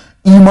کنه،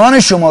 ایمان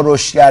شما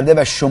رشد کرده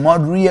و شما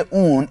روی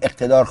اون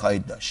اقتدار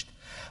خواهید داشت.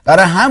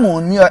 برای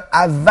همون میاد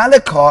اول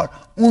کار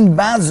اون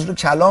بذر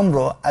کلام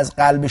رو از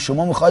قلب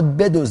شما میخواد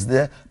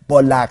بدزده با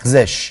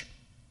لغزش.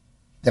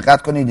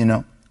 دقت کنید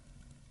اینو.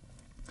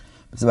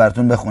 بذار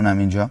براتون بخونم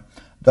اینجا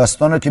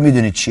داستان رو که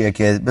میدونید چیه،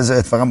 که بذار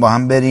اتفاقا با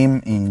هم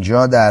بریم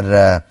اینجا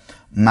در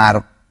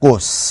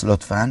مرقس،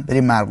 لطفاً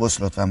بریم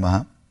مرقس لطفاً با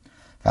هم،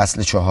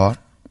 فصل 4.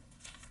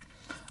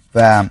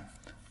 و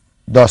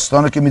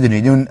داستان رو که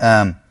میدونید،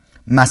 اون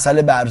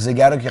مسئله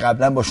برزگر رو که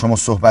قبلا با شما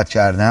صحبت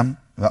کردم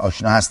و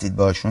آشنا هستید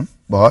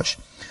باهاش.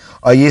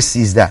 آیه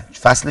 13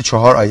 فصل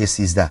 4 آیه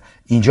 13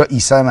 اینجا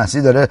عیسی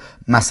مسیح داره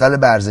مسئله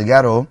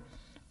برزگر رو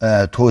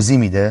توضیح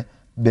میده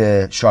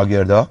به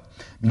شاگردا.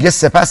 میگه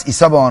سپس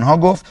عیسی به آنها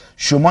گفت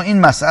شما این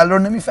مسئله رو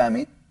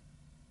نمیفهمید؟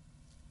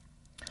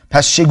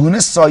 پس چگونه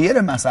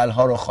سایر مسئله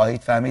ها رو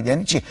خواهید فهمید؟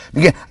 یعنی چی؟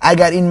 میگه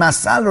اگر این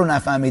مسئله رو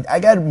نفهمید،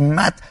 اگر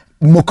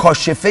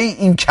مکاشفه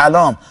این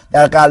کلام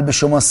در قلب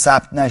شما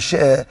ثبت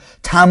نشه،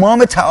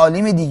 تمام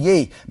تعالیم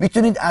دیگه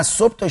میتونید از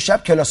صبح تا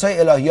شب کلاسای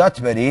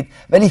الهیات برید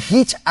ولی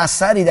هیچ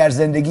اثری در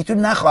زندگیتون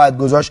نخواهد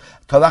گذاشت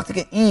تا وقتی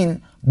که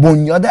این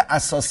بنیاد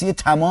اساسی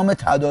تمام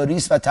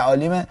تداریس و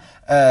تعالیم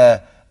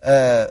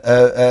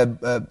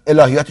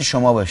الهیات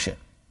شما باشه.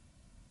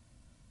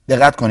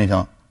 دقت کنید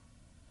ها.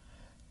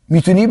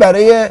 میتونی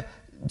برای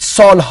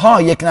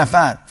سالها یک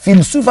نفر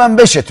فیلسوف هم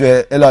بشه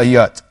تو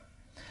الهیات،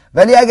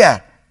 ولی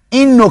اگر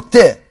این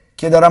نکته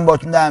که دارم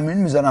باتون در میون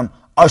میذارم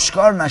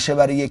آشکار نشه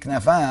برای یک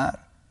نفر،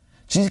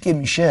 چیزی که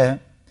میشه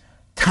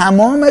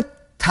تمام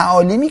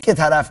تعالیمی که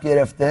طرف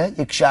گرفته،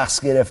 یک شخص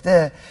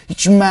گرفته،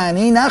 هیچ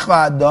معنی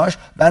نخواهد داشت.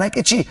 برای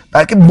که چی؟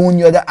 برای که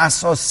بنیاد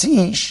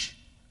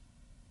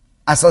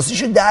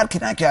اساسیشو درک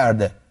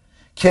نکرده،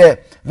 که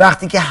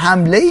وقتی که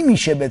حمله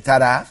میشه به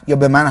طرف، یا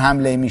به من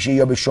حمله میشه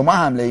یا به شما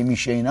حمله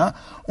میشه، اینا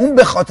اون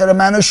به خاطر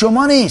من و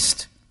شما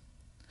نیست،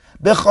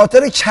 به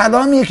خاطر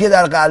کلامی که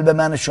در قلب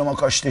من و شما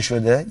کاشته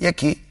شده،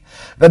 یکی،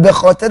 و به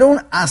خاطر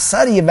اون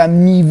اثری و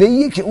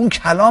میوه‌ای که اون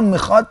کلام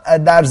میخواد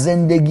در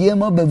زندگی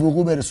ما به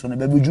وقوع برسونه،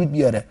 به وجود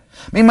بیاره.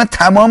 من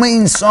تمام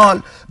این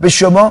سال به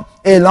شما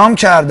اعلام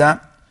کردم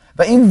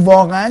و این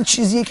واقعا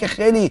چیزیه که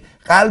خیلی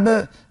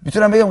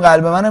میتونم بگم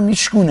قلب منم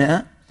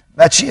میشکونه.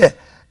 و چیه؟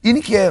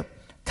 اینی که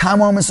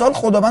تمام سال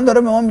خداوند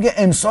داره به ما میگه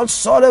امسال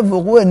سال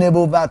وقوع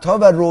نبوت‌ها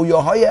و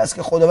رویاهایی است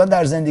که خداوند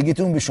در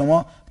زندگیتون به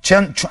شما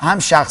هم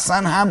شخصا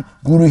هم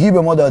گروهی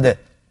به ما داده.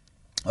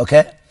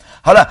 اوکی؟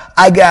 حالا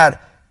اگر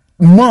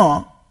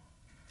ما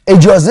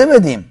اجازه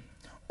بدیم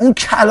اون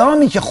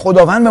کلامی که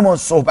خداوند به ما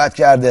صحبت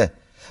کرده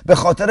به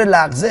خاطر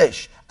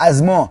لغزش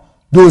از ما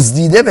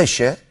دزدیده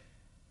بشه،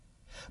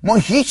 ما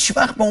هیچ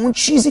وقت با اون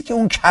چیزی که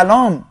اون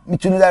کلام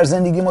میتونه در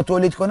زندگی ما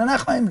تولید کنه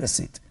نخواهیم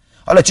رسید.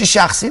 حالا چه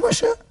شخصی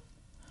باشه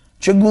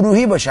چه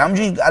گروهی باشه.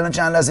 همونجوری الان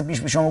چند لحظه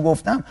پیش به شما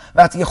گفتم،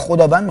 وقتی که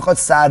خداوند میخواد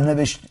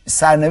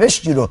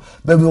سرنوشتی رو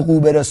به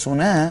وقوع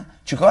برسونه،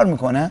 چیکار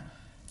میکنه؟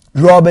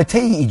 رابطه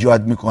ای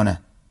ایجاد میکنه،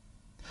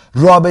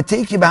 رابطه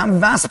ای که به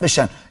هم وصل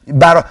بشن.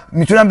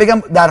 میتونم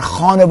بگم در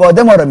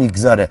خانواده ما رو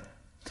میگذاره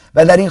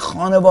و در این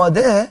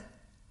خانواده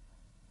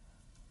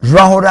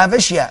راه و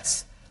روشی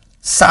هست،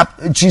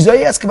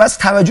 چیزایی هست که بس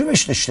توجه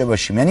بهش داشته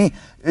باشیم. یعنی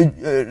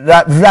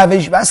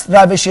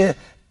روش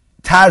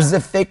طرز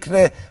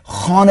فکر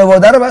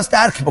خانواده رو بس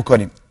درک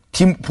بکنیم.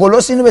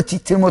 پولس اینو به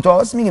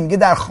تیموتائوس میگه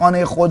در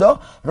خانه خدا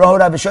راه و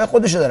روش‌های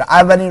خودشو داره.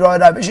 اولین راه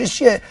و روشش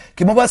چیه؟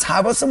 که ما باید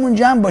حواسمون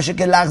جمع باشه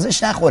که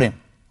لغزش نخوریم.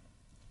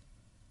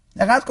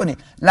 دقت کنید،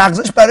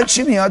 لغزش برای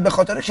چی میاد؟ به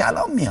خاطر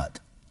کلام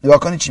میاد. نگاه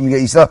کنید چی میگه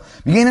عیسی.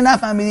 میگه اینو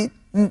نفهمیدید،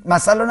 این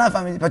مسئله رو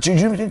نفهمیدید، پس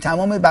چجوری میتونید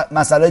تمام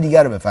مسائل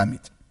دیگر رو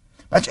بفهمید؟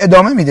 بچ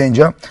ادامه میده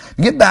اینجا،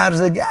 میگه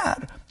برزگر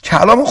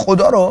کلام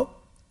خدا رو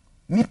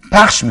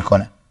پخش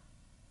میکنه.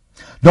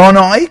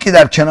 دانه‌هایی که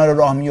در کنار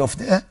راه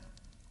میفته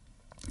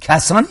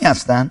کسانی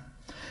هستن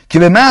که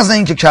به محض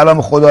اینکه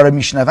کلام خدا رو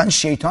میشنون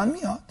شیطان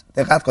میاد.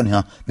 دقت کنید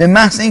ها، به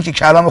محض اینکه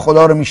کلام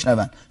خدا رو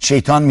میشنون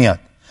شیطان میاد.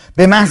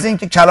 به محض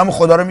اینکه کلام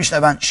خدا رو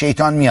میشنون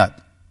شیطان میاد.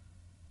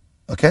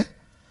 اوکی؟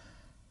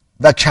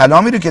 و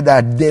کلامی رو که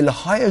در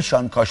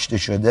دلهایشان کاشته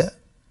شده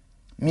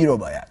میرو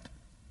باید.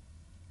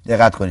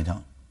 دقت کنید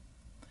ها،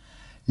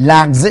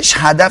 لغزش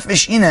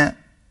هدفش اینه،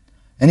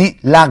 یعنی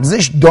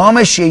لغزش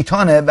دام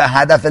شیطانه و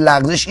هدف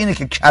لغزش اینه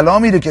که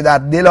کلامی رو که در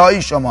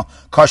دلهای شما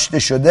کاشته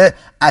شده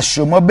از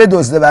شما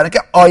بدزده، برای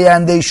که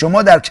آینده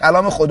شما در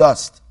کلام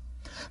خداست.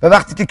 و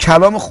وقتی که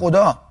کلام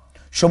خدا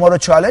شما رو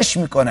چالش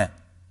میکنه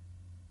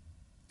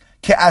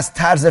که از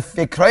طرز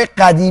فکرهای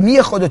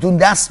قدیمی خودتون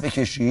دست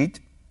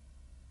بکشید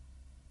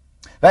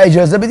و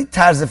اجازه بدید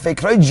طرز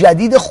فکرهای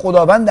جدید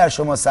خداوند در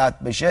شما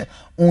سطح بشه،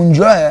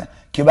 اونجاه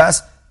که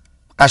بس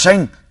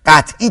قشنگ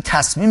قطعی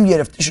تصمیم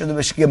گرفته شده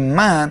بشه که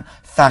من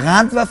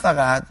فقط و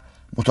فقط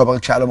مطابق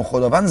کلام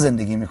خداوند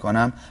زندگی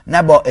میکنم،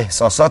 نه با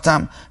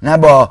احساساتم، نه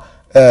با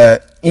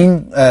این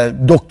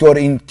دکتر،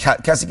 این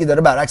کسی که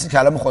داره برعکس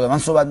کلام خداوند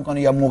صحبت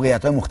میکنه یا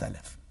موقعیت‌های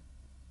مختلف.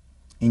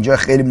 اینجا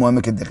خیلی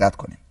مهمه که دقت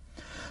کنیم.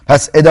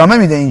 پس ادامه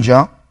میده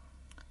اینجا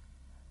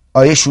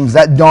آیه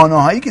 16،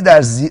 دانه‌هایی که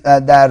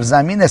در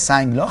زمین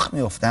سنگلاخ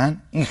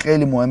میافتن، این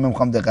خیلی مهمه،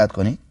 میخوام دقت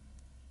کنید.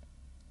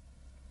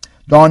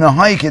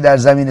 دانه‌هایی که در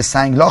زمین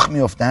سنگلاخ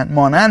میافتن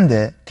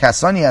مانند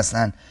کسانی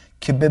هستن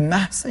که به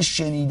محض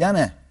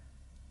شنیدن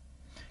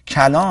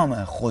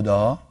کلام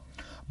خدا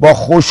با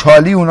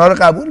خوشحالی اونا رو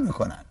قبول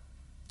میکنن.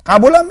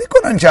 قبول هم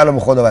میکنن کلام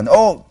خداوند.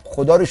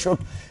 خدا رو شکر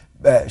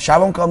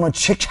شبان کامران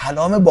چه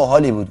کلام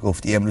باحالی بود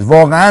گفتی امروز،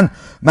 واقعا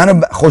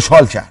منو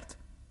خوشحال کرد.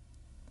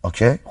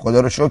 اوکی، خدا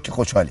رو شکر که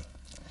خوشحالی.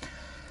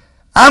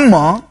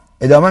 اما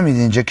ادامه میده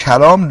اینجا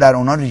کلام در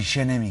اونا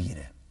ریشه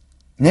نمیگیره،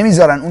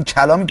 نمیذارن اون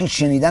کلامی که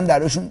شنیدن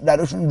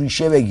درشون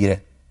ریشه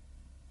بگیره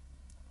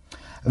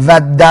و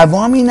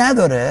دوامی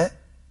نداره.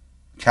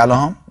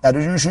 کلام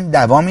درشون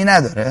دوامی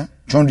نداره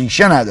چون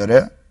ریشه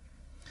نداره.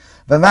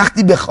 و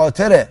وقتی به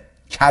خاطر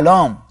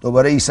کلام،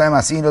 دوباره عیسی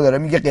مسیح این رو داره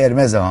میگه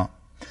قرمزه ها،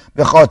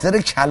 به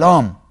خاطر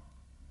کلام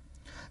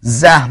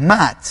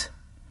زحمت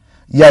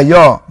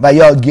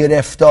یا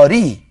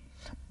گرفتاری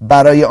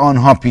برای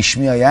آنها پیش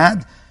می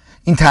آید،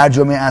 این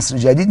ترجمه عصر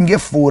جدید میگه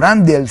فوراً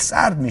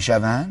دلسرد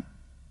میشون،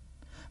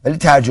 ولی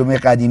ترجمه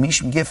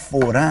قدیمیش میگه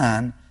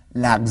فوراً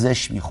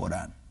لغزش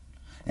میخورن،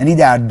 یعنی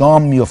در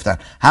دام میفتن.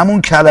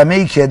 همون کلمه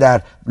ای که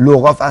در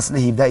لوقا فصل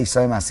 17 عیسی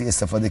مسیح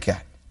استفاده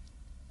کرد.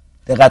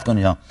 دقت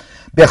کنید ها،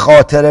 به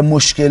خاطر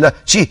مشکلات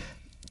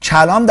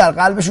کلام در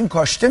قلبشون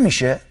کاشته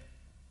میشه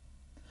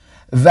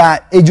و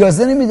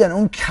اجازه نمیدن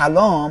اون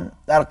کلام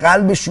در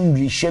قلبشون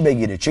ریشه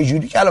بگیره. چه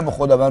جوری کلام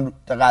خداوند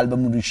در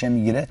قلبمون ریشه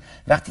میگیره؟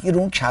 وقتی که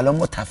روی اون کلام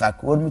رو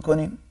تفکر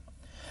میکنیم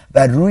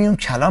و روی اون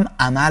کلام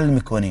عمل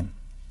میکنیم.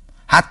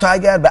 حتی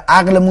اگر به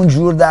عقلمون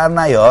جور در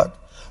نیاد،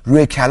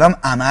 روی کلام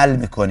عمل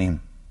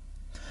میکنیم،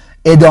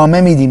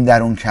 ادامه میدیم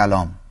در اون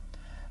کلام،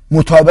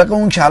 مطابق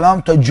اون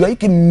کلام تا جایی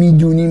که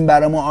میدونیم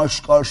برای ما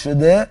آشکار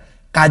شده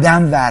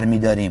قدم ور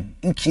میداریم.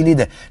 این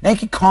کلیده، نه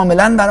اینکه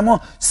کاملا برای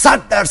ما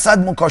 100%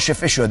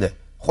 مکاشفه شده.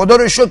 خدا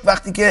رو شکر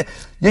وقتی که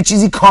یه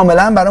چیزی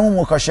کاملا برامون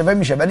مکاشفه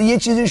میشه، ولی یه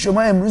چیزی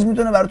شما امروز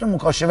میتونه براتون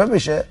مکاشفه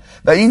بشه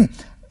و این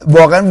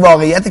واقعا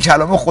واقعیت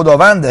کلام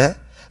خداونده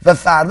و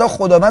فردا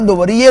خداوند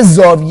دوباره یه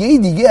زاویه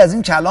دیگه از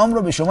این کلام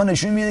رو به شما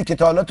نشون میده که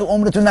تا حالا تو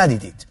عمرتون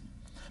ندیدید.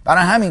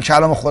 برای همین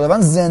کلام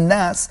خداوند زنده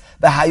است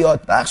و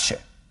حیات بخشه.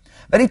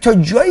 ولی تا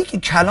جایی که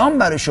کلام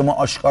برای شما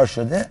آشکار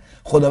شده،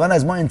 خداوند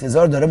از ما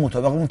انتظار داره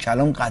مطابق اون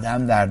کلام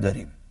قدم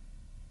برداریم.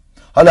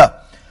 حالا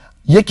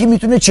یکی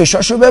میتونه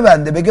چشاشو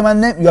ببنده بگه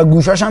من یا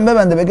گوشاشم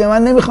ببنده بگه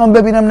من نمیخوام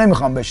ببینم،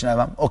 نمیخوام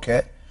بشنوم. اوکی،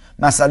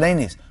 مسئله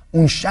نیست.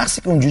 اون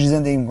شخصی که اونجوری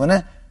زندگی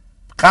میکنه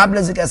قبل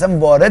از اینکه اصلا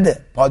وارد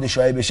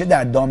پادشاهی بشه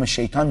در دام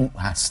شیطان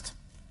هست.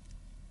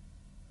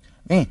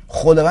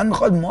 خداوند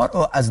میخواد ما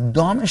رو از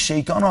دام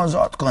شیطان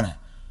آزاد کنه،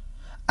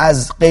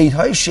 از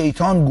قیدهای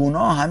شیطان،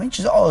 گناه، همین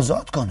چیز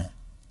آزاد کنه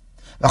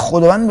و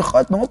خداوند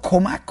میخواد به ما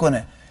کمک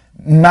کنه.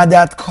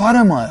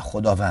 مددکار ما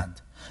خداوند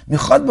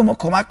میخواد به ما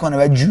کمک کنه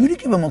و جوری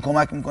که به ما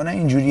کمک میکنه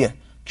اینجوریه،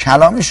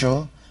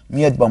 کلامشو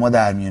میاد با ما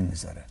در میون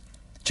میذاره.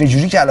 چه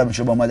جوری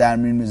کلامشو با ما در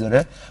میون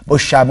میذاره؟ با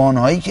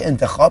شبانهایی که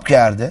انتخاب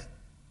کرده.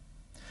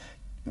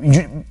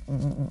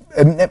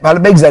 حالا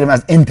بگذاریم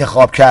از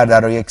انتخاب کرده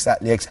رو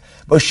یک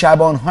با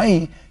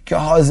شبانهایی که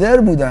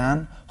حاضر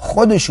بودن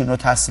خودشون رو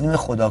تسلیم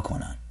خدا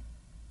کنن،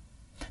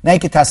 نه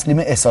که تسلیم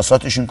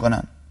احساساتشون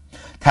کنن،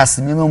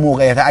 تسلیم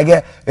موقعیت.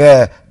 اگه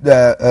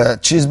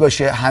چیز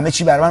باشه، همه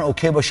چی برای من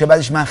اوکی باشه،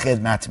 بعدش من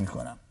خدمت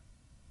میکنم.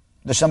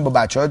 داشتم با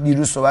بچه‌ها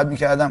دیروز صحبت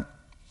میکردم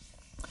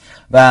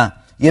و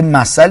یه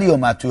مسئله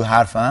اومد تو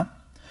حرفم،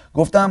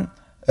 گفتم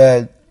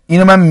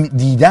اینو من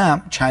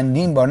دیدم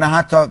چندین بار،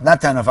 نه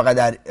تنها فقط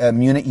در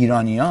میون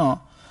ایرانی‌ها،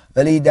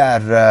 ولی در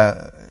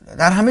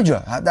همه جا،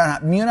 در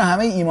میون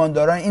همه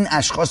ایمانداران این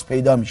اشخاص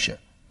پیدا میشه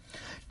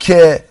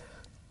که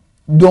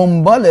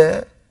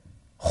دنبال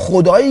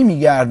خدایی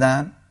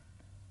میگردن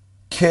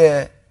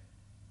که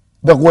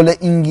به قول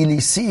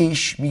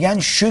انگلیسیش میگن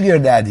شوگر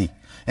دادی،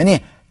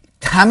 یعنی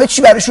همه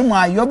چی براشون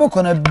مهیا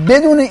بکنه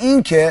بدون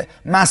اینکه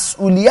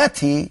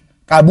مسئولیتی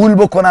قبول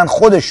بکنن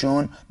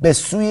خودشون به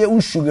سوی اون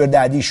شوگر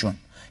دادیشون.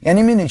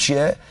 یعنی میدونی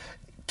چیه؟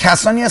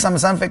 کسانی هستن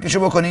مثلا فکرشو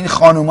بکنین این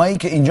خانومایی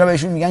که اینجا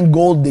بهشون میگن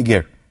گولد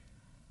دیگر،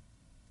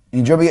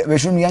 اینجا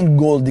بهشون میگن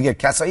گولد دیگر،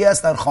 کسایی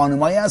هستن،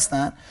 خانومایی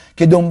هستن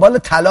که دنبال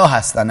طلا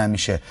هستن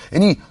همیشه،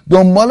 یعنی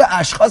دنبال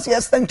اشخاصی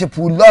هستن که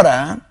پول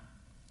دارن،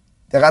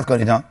 دقت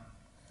کنید ها،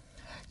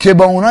 که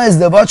با اونا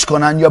ازدواج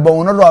کنن یا با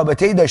اونا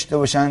رابطه‌ای داشته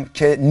باشن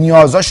که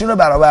نیازاشون رو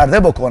برآورده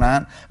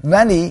بکنن،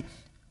 ولی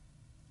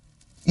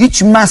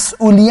هیچ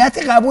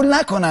مسئولیتی قبول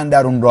نکنن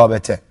در اون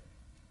رابطه.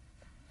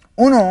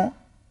 اونو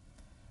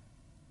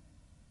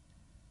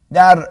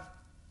در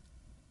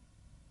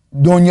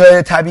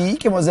دنیای طبیعی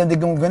که ما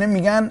زندگی میکنیم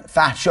میگن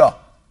فحشا.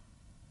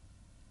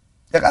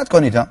 دقت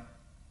کنید ها.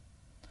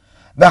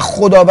 و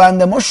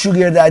خداوند ما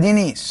شوگر ددی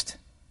نیست.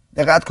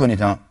 دقت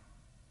کنید ها.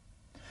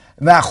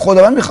 و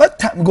خداوند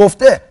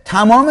گفته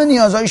تمام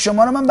نیازهای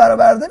شما رو من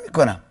برآورده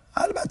میکنم،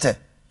 البته،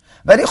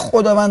 ولی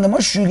خداوند ما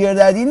شوگر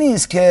ددی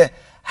نیست که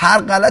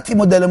هر غلطی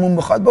ما دلمون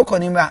بخواد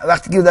بکنیم. و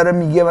وقتی که داره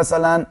میگه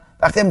مثلا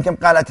وقتی میگم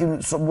غلطی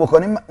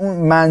بکنیم، اون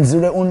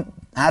منظور اون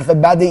حرف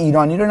بد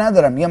ایرانی رو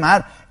ندارم، میگم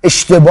هر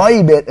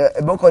اشتباهی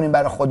بکنیم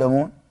برای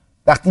خودمون،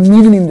 وقتی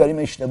میدونیم داریم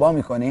اشتباه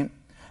میکنیم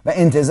و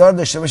انتظار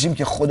داشته باشیم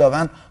که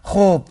خداوند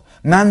خب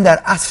من در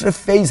عصر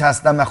فیض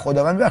هستم و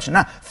خداوند ببخشه.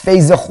 نه،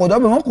 فیض خدا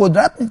به ما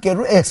قدرت میده که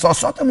روی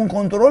احساساتمون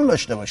کنترل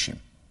داشته باشیم.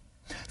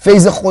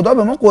 فیض خدا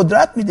به ما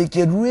قدرت میده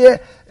که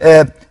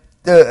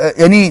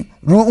یعنی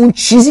روی اون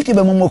چیزی که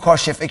به ما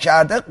مکاشفه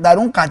کرده در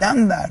اون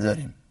قدم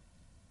برداریم.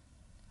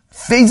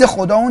 فیض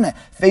خدا اونه.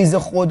 فیض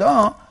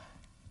خدا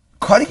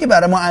کاری که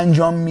برای ما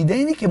انجام میده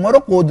اینه که ما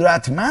رو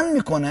قدرتمند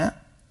میکنه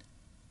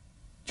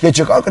که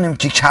چه کار کنیم؟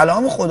 که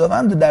کلام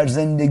خداوند رو در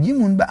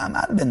زندگیمون به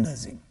عمل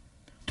بندازیم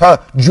تا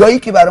جایی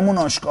که برامون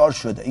آشکار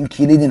شده. این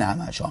کلید این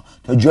همش ها،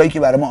 تا جایی که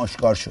برای ما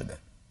آشکار شده.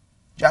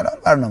 جلال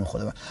بر نام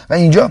خداوند. و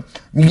اینجا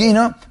میگه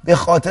اینا به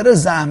خاطر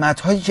زحمت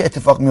هایی که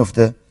اتفاق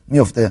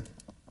میفته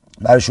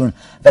براشون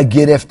و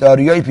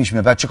گرفتاریایی پیش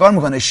میاد. و چه کار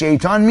میکنه؟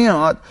 شیطان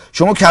میاد،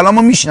 شما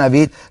کلامو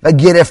میشنوید و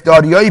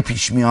گرفتاریایی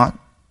پیش میاد،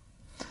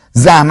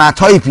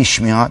 زحمت‌هایی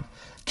پیش میاد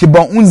که با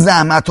اون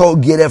زحمت‌ها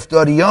و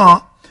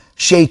گرفتاری‌ها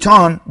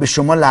شیطان به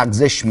شما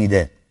لغزش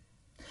میده.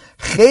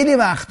 خیلی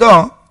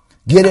وقتا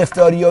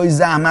گرفتاری‌های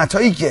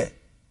زحمت‌هایی که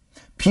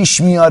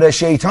پیش میاره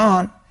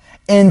شیطان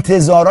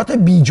انتظارات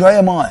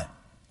بیجای ماه.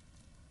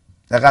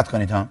 دقت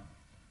کنید ها،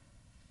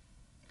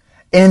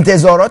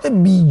 انتظارات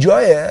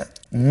بیجای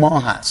ما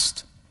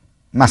هست.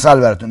 مثال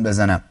براتون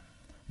بزنم،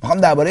 میخوام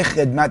درباره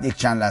خدمت یک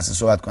چند لحظه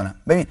صحبت کنم.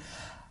 ببین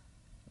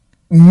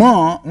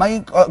من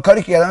این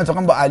کاری که کردم،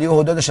 اتفاقا با علی و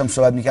هدا داشتم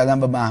صحبت میکردم،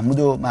 با محمود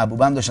و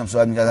محبوبم داشتم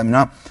صحبت میکردم،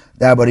 اینا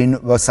درباره این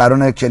با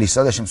سران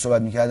کلیسا داشتم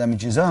صحبت میکردم. این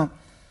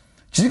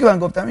چیزی که من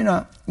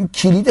گفتم این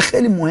کلید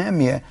خیلی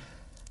مهمیه.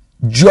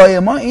 جای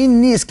ما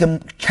این نیست که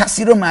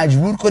کسی رو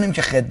مجبور کنیم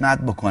که خدمت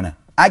بکنه.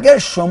 اگر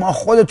شما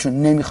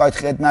خودتون نمیخواید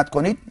خدمت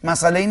کنید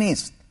مسئله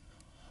نیست،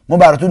 ما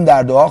براتون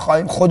در دعا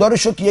خواهیم. خدا رو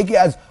شکر یکی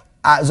از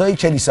اعضای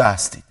کلیسا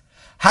هستید.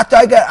 حتی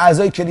اگر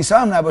اعضای کلیسا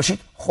هم نباشید،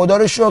 خدا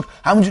رو شکر،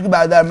 همونجوری که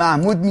برادر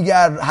محمود میگه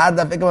هر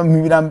دفعه که من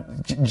میبینم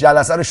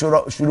جلسه رو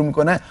شروع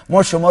میکنه،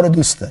 ما شما رو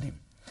دوست داریم.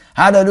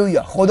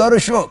 هللویا، خدا رو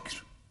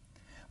شکر،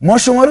 ما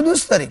شما رو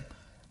دوست داریم.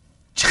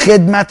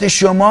 خدمت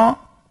شما،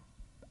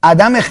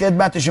 عدم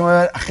خدمت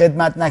شما،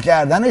 خدمت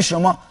نکردن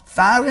شما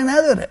فرقی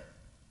نداره.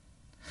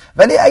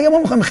 ولی اگه ما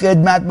میخوایم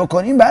خدمت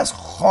بکنیم، بس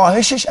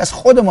خواهشش از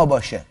خود ما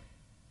باشه.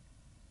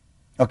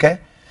 اوکی؟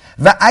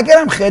 و اگر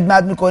هم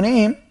خدمت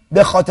میکنیم،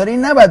 به خاطر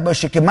این نباید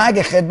باشه که من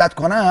اگه خدمت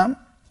کنم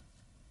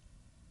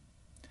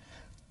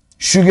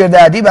شوگر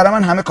ددی برای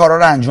من همه کارا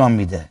رو انجام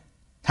میده،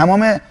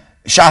 تمام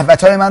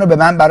شهوت‌های منو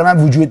برای من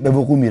وجود به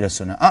وقوع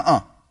میرسونه.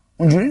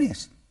 اونجوری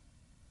نیست.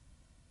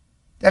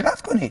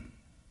 دقت کنید،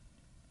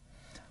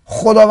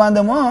 خداوند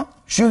ما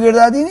شوگر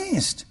ددی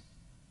نیست،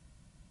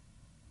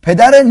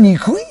 پدر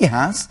نیکویی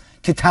هست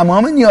که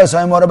تمام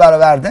نیازهای ما رو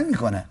برآورده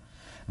میکنه.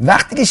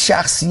 وقتی که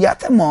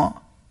شخصیت ما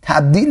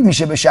تبدیل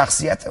میشه به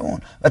شخصیت اون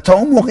و تا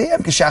اون موقعی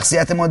هم که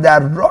شخصیت ما در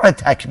راه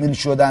تکمیل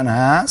شدن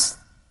هست،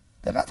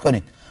 دقت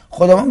کنید،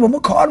 خداوند با ما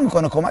کار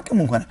میکنه،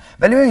 کمکمون کنه.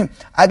 ولی ببین،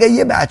 اگه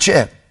یه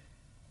بچه،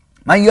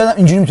 من یادم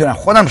اینجوری میتونم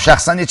خودم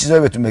شخصا یه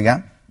چیزایی بهتون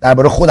بگم،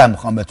 درباره خودم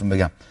میخوام بهتون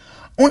بگم.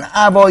 اون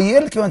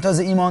اوایل که من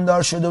تازه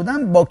ایماندار شده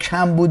بودم، با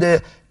کمبود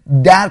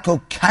درک و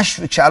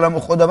کشف کلام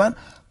خداوند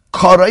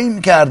کارایی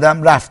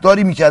میکردم،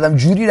 رفتاری میکردم،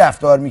 جوری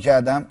رفتار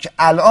میکردم که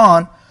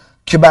الان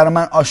که برای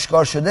من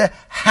آشکار شده،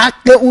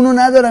 حق اونو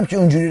ندارم که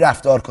اونجوری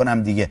رفتار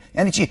کنم دیگه.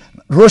 یعنی چی؟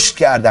 رشد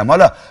کردم.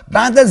 حالا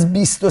بعد از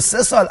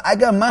 23 سال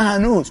اگر من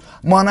هنوز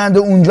مانند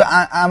اونجا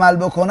عمل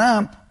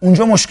بکنم،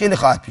 اونجا مشکلی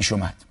خواهد پیش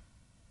اومد.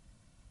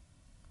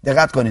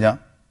 دقت کنید ها.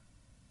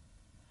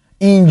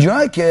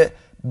 اینجا که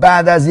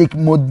بعد از یک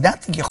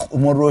مدتی که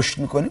ما رشد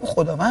میکنیم،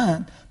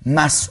 خداوند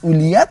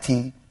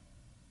مسئولیتی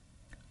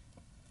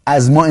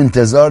از ما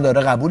انتظار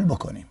داره قبول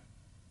بکنیم.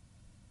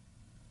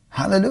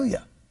 هللویا.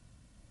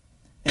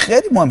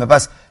 خیلی مهمه.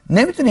 پس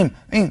نمیتونیم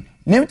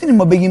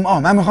ما بگیم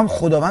من میخوام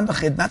خداوند رو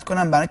خدمت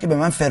کنم برای که به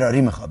من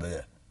فراری میخواد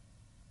بده.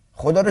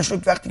 خدا رو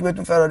شکر وقتی که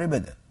بهتون فراری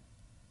بده.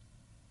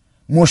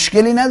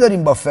 مشکلی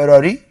نداریم با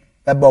فراری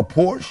و با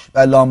پورش و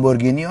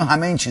لامبورگینی و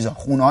همه این چیزا،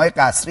 خونه های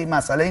قصری،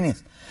 مسئله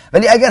نیست.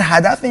 ولی اگر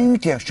هدف این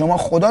که شما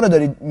خدا رو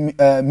دارید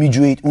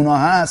میجویید اونا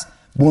هست،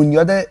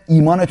 بنیاد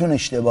ایمانتون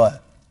اشتباهه.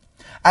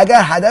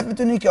 اگر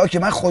هدفتون اینه که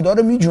من خدا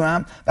رو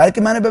میجوام برای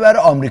که منو ببره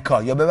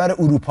آمریکا یا ببره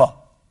اروپا،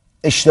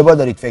 اشتباه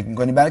دارید فکر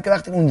میکنید. برای که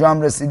وقتی اونجا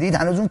هم رسیدید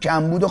هنوز اون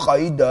کمبود رو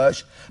خواهید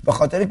داشت، به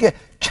خاطر که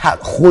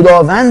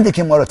خداونده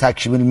که ما رو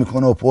تکمیل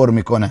میکنه و پر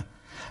میکنه.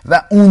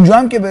 و اونجا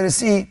هم که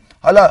برسی،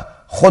 حالا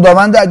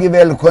خداوند اگه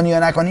ول کنی یا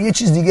نکنی یه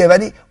چیز دیگه،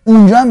 ولی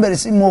اونجا هم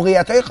برسی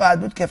موقعیتایی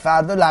خواهد بود که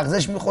فردا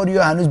لغزش میخوری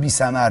یا هنوز بی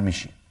ثمر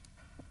میشی.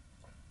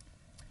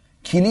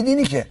 کلید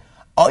اینه که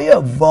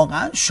آیا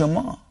واقعا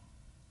شما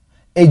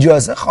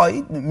اجازه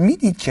خواهید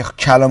میدید که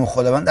کلام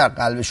خداوند در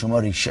قلب شما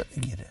ریشه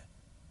بگیره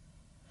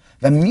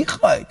و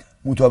میخواید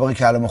مطابق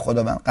کلام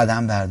خداوند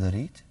قدم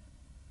بردارید؟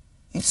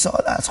 این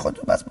سوال از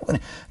خودتون بس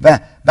بکنید و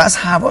بس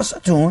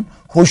حواستون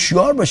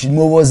هوشیار باشید،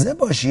 مواظب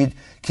باشید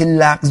که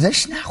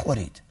لغزش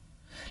نخورید.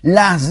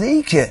 لحظه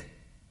ای که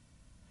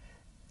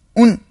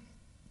اون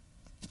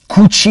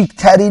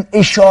کوچکترین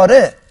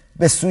اشاره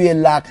به سوی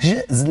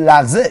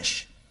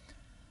لغزش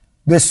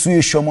به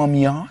سوی شما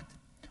میاد،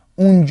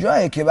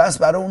 اونجایه که بس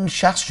برای اون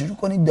شخص شروع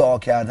کنید دعا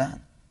کردن.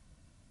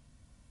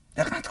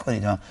 دقت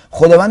کنید ها.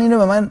 خداوند اینو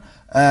به من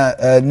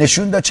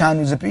نشون داد چند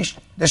روز پیش.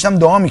 داشتم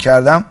دعا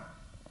میکردم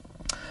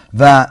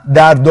و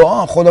در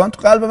دعا خداوند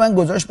تو قلب من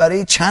گذاشت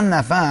برای چند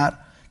نفر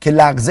که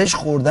لغزش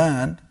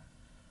خوردن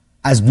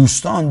از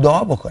دوستان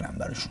دعا بکنم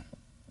براشون.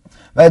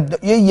 و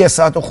یه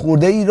ساعت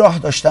خورده ای راه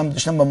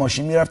داشتم با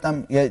ماشین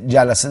میرفتم، یه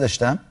جلسه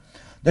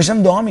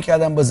داشتم دعا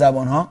میکردم با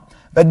زبانها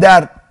و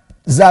در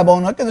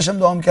زبانها که داشتم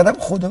دعا میکردم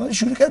خداوند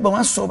شروع کرد با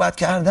من صحبت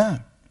کردن.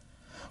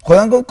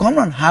 خداوند گفت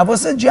کامران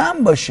حواست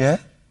جمع باشه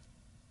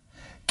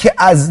که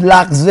از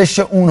لغزش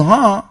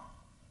اونها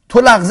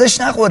تو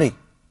لغزش نخوری.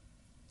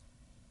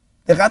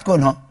 دقت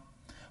کن ها.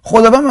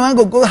 خداوند به من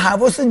گفت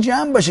حواست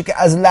جمع باشه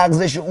که از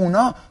لغزش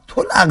اونها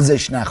تو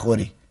لغزش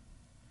نخوری.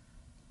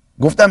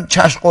 گفتم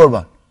چشم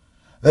قربان.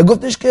 و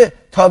گفتش که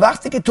تا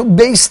وقتی که تو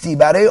بیستی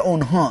برای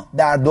اونها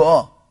در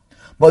دعا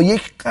با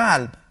یک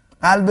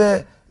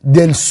قلب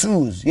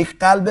دلسوز، یک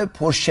قلب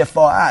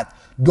پرشفاعت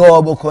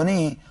دعا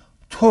بکنی،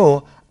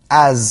 تو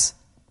از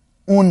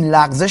اون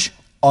لغزش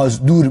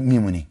دور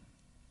میمونی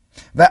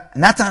و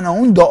نه تنها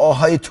اون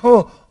دعاهای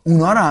تو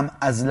اونا رو هم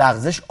از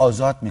لغزش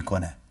آزاد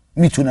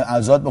میتونه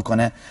آزاد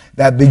بکنه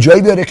و به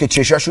جایی بیاره که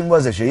چشاشون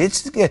باز شه. یه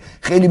چیزی که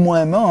خیلی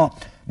مهمه،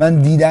 من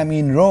دیدم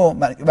این رو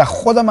و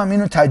خودم هم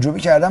اینو تجربه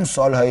کردم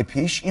سالهای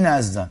پیش، این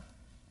عزیزان،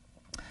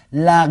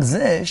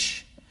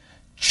 لغزش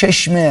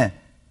چشم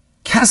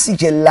کسی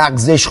که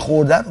لغزش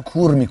خورده رو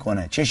کور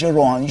میکنه، چشم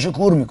روحانیشو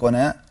کور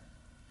میکنه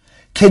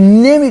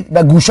که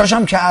و گوشاش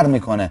هم کر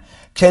میکنه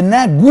که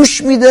نه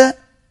گوش میده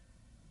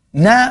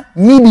نه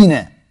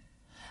میبینه.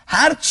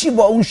 هرچی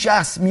با اون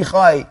شخص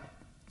میخوای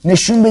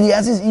نشون بدی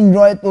عزیز این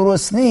راه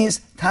درست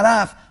نیست،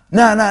 طرف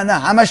نه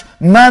همش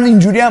من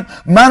اینجوریم،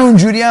 من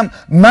اونجوریم،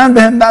 من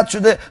بهم بد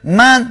شده،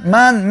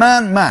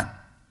 من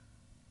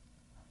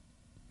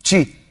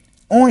چی؟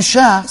 اون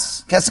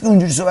شخص کسی که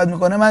اونجوری صحبت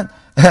میکنه، من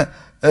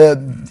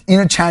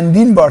اینو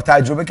چندین بار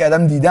تجربه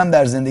کردم، دیدم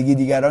در زندگی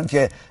دیگران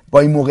که با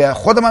این موقع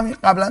خودم هم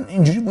قبلا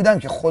اینجوری بودم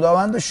که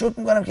خداوند رو شکر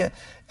میکنم که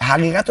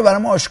حقیقت رو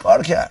برای ما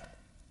آشکار کرد.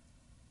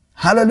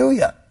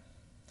 هللویا.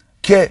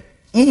 که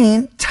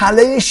این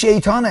تله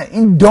شیطانه،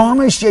 این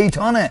دام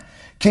شیطانه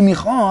که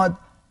میخواد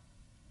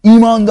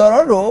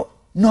ایماندارا رو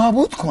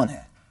نابود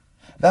کنه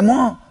و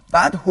ما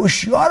بعد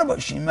هوشیار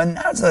باشیم و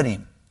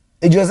نذاریم،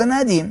 اجازه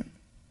ندیم.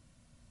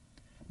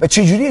 و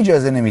چجوری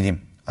اجازه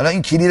نمیدیم؟ حالا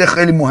این کلید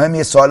خیلی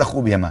مهمیه، سوال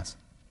خوبی هم هست.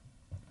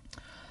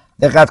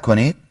 دقت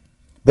کنید،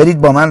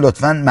 برید با من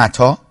لطفاً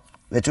متی،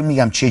 بهتون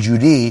میگم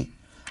چجوری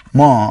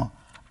ما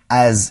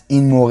از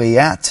این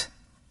موقعیت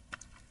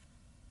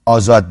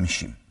آزاد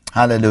میشیم.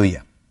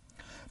 هللویا.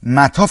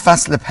 متی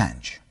فصل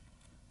 5.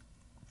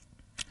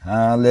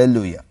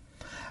 هللویا.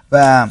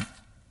 و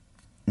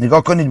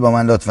نگاه کنید با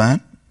من لطفاً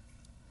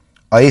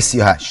آیه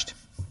 38.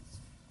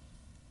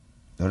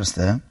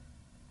 درسته؟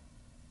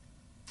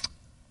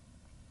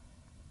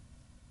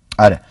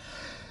 آره.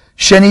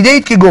 شنیده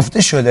اید که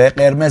گفته شده،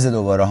 قرمز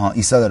دوباره ها،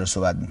 عیسی داره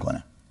صحبت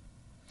میکنه،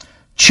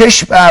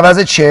 چشم به عوض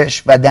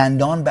چشم و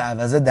دندان به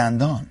عوض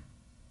دندان.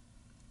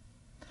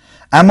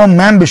 اما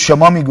من به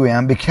شما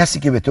میگویم به کسی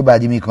که به تو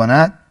بدی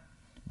میکند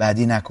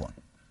بدی نکن،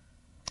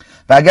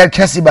 و اگر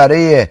کسی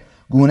برای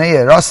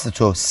گونه راست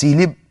تو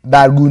سیلی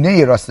بر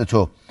گونه راست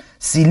تو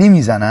سیلی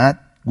میزند،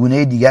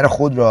 گونه دیگر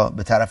خود را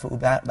به طرف او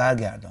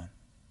برگردان.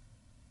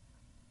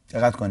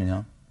 دقت کنید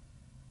ها،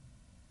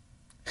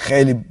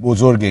 خیلی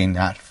بزرگ این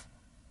حرف.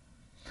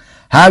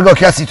 هرگاه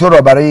کسی تو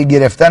را برای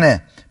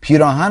گرفتن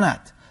پیراهنت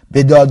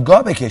به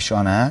دادگاه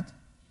بکشاند،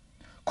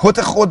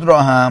 کت خود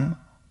را هم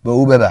به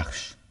او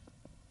ببخش.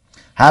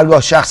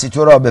 هرگاه شخصی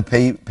تو را به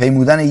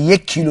پیمودن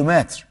 1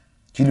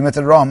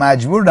 کیلومتر راه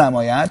مجبور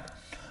نماید،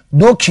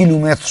 2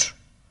 کیلومتر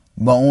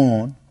با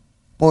اون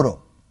برو.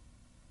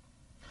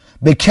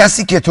 به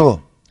کسی که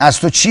از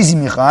تو چیزی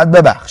میخواهد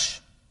ببخش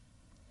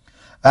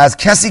و از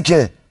کسی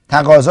که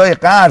تقاضای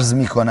قرض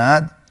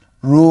میکند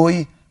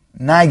روی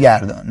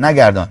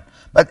نگردان.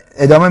 بعد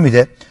ادامه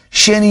میده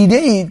شنیده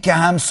اید که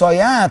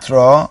همسایت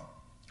را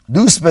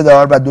دوست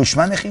بدار و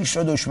دشمن خویش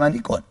را دشمنی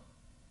کن.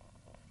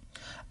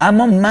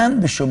 اما من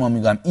به شما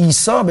میگم،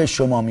 عیسی به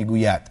شما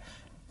میگوید،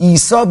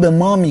 عیسی به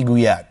ما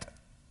میگوید،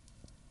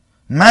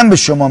 من به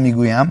شما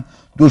میگویم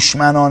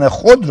دشمنان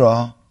خود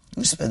را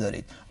دوست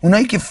بدارید.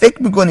 اونایی که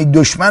فکر میکنید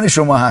دشمن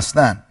شما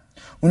هستن،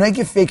 اونایی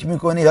که فکر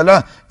میکنید،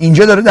 حالا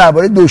اینجا داره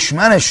درباره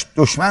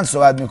دشمن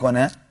صحبت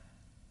میکنه،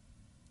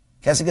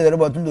 کسی که داره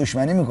باهاتون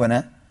دشمنی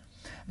میکنه.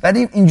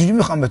 ولی اینجوری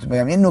میخوام بهتون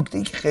بگم یه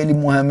نکته که خیلی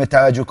مهمه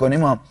توجه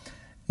کنیم،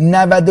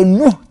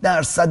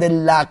 99%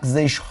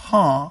 لغزش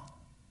ها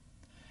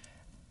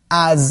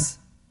از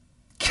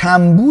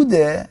کمبود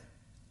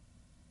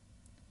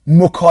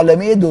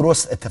مکالمه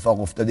درست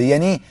اتفاق افتاده.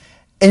 یعنی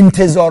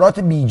انتظارات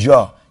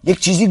بیجا، یک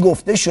چیزی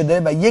گفته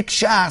شده و یک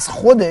شخص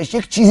خودش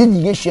یک چیزی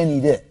دیگه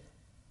شنیده.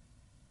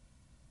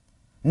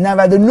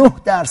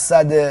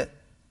 99%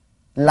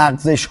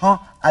 لغزش ها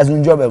از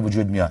اونجا به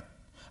وجود میاد.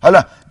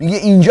 حالا میگه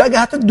اینجا اگه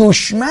حتی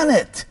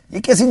دشمنت،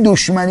 یک کسی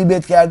دشمنی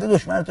بهت کرده،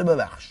 دشمنتو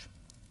ببخش.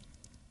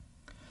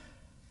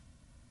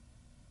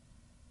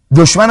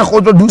 دشمن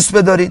خود رو دوست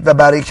بدارید و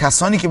برای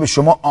کسانی که به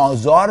شما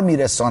آزار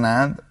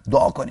میرسانند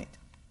دعا کنید.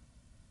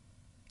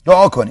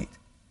 دعا کنید.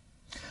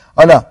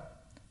 حالا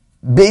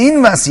به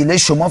این وسیله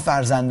شما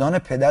فرزندان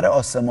پدر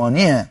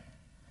آسمانی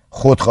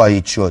خود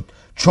خواهید شد،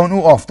 چون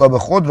او آفتاب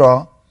خود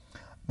را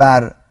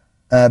بر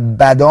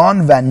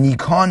بدان و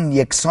نیکان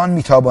یکسان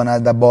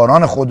میتاباند و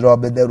باران خود را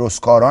به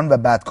درستکاران و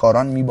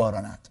بدکاران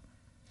میباراند.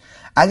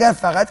 اگر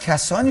فقط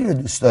کسانی رو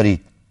دوست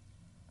دارید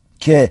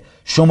که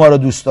شما رو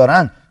دوست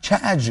دارن، چه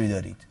اجری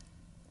دارید؟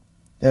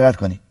 دقت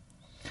کنید.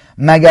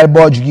 مگر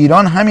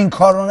باجگیران همین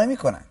کار رو نمی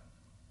کنن؟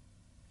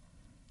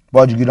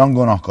 باجگیران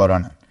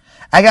گناهکارانن.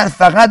 اگر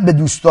فقط به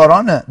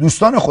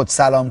دوستان خود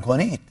سلام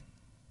کنید،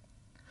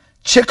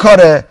 چه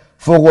کار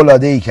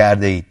فوق‌العاده‌ای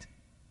کرده اید؟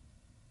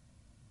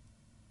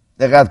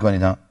 دقت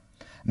کنید ها.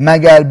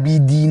 مگر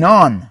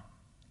بیدینان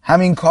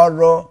همین کار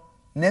رو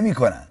نمی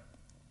کنن؟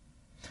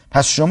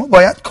 پس شما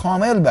باید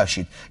کامل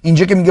باشید.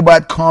 اینجا که میگه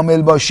باید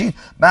کامل باشید،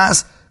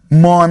 بس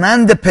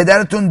مانند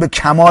پدرتون به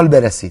کمال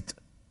برسید.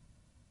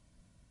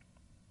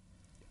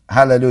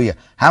 هللویا.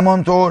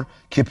 همانطور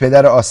که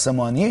پدر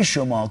آسمانی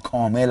شما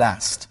کامل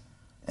است.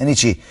 یعنی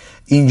چی؟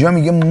 اینجا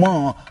میگه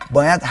ما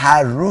باید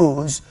هر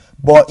روز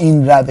با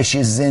این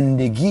روش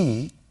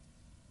زندگی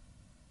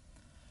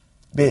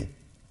به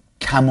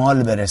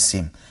کمال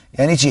برسیم.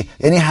 یعنی چی؟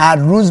 یعنی هر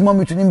روز ما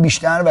میتونیم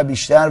بیشتر و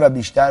بیشتر و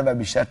بیشتر و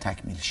بیشتر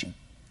تکمیل شیم.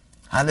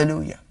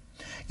 هللویا.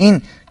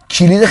 این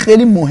کلید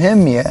خیلی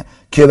مهمیه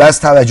که بس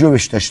توجه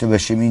بهش داشته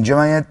باشیم. اینجا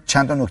من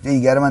چند تا نکته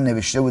دیگر من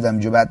نوشته بودم،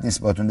 اینجا بد نیست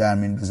باهاتون در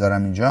میون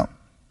بذارم. اینجا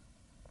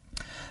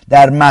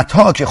در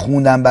متی که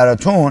خوندم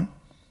براتون،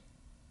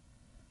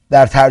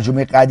 در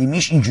ترجمه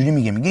قدیمیش اینجوری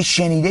میگه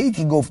شنیده اید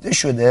که گفته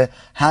شده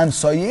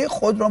همسایه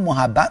خود را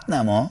محبت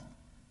نما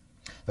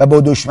و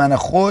با دشمن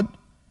خود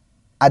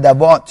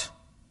عداوت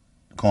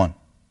کن.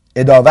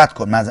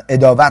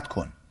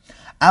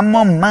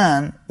 اما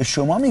من به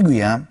شما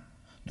میگویم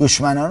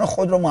دشمنان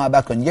خود را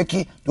محبت کن.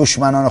 یکی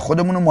دشمنان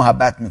خودمون رو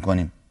محبت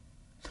میکنیم.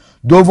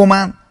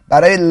 دوما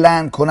برای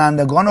لعن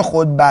کنندگان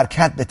خود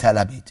برکت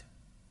بطلبید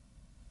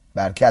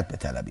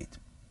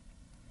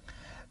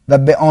و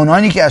به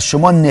آنانی که از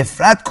شما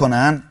نفرت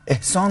کنند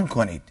احسان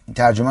کنید. این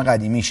ترجمه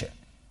قدیمیشه.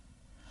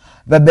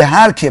 و به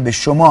هر که به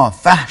شما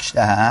فحش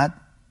دهد،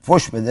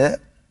 فحش بده،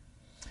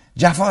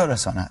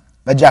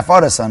 جفا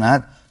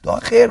رساند دعا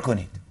خیر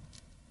کنید.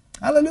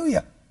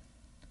 هللویا.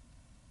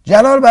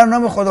 جلال بر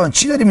نام خداوند.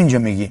 چی داریم اینجا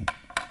میگیم؟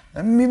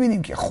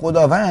 میبینیم که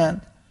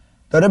خداوند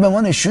داره به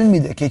ما نشون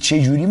میده که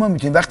چه جوری ما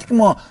میتونیم وقتی که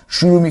ما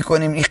شروع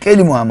میکنیم، این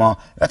خیلی مهمه،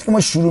 وقتی که ما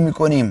شروع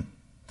میکنیم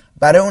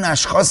برای اون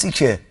اشخاصی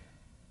که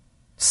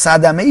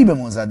صدمه‌ای به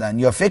ما زدن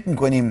یا فکر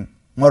میکنیم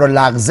ما رو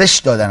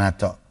لغزش دادن،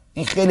 حتی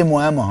این خیلی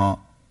مهمه ها.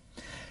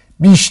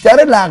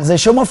 بیشتر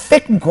لغزش ما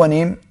فکر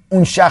میکنیم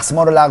اون شخص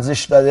ما رو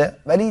لغزش داده،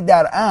 ولی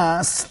در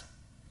اصل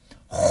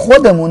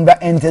خودمون و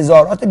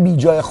انتظارات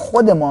بیجای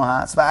خود ما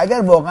هست. و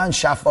اگر واقعا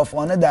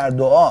شفافانه در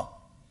دعا،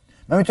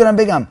 من میتونم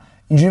بگم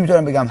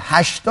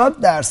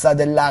 80%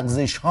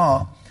 لغزش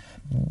ها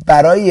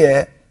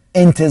برای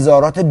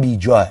انتظارات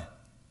بیجاه.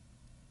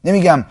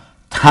 نمیگم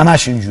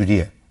همش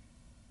اینجوریه.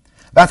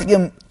 وقتی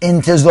که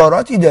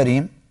انتظاراتی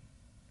داریم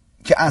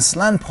که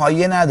اصلا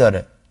پایه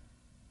نداره،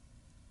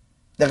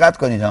 دقت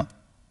کنید ها،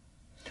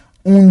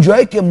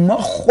 اونجایی که ما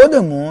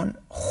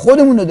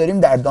خودمون رو داریم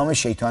در دام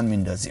شیطان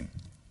میندازیم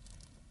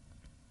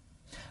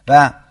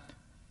و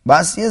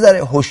بس یه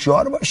ذره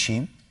هوشیار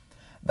باشیم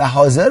و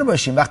حاضر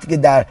باشیم وقتی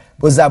که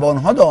با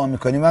زبانها دعا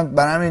میکنیم. من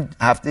برای همین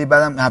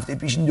هفته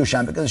پیش این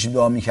دوشنبه که داشتیم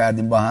دعا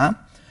میکردیم با هم،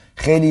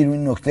 خیلی روی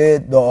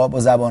نکته دعا با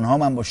زبانها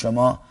من با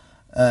شما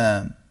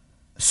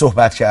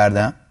صحبت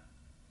کردم،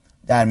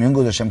 در میون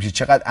گذاشتم که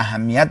چقدر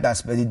اهمیت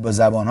بس بدید با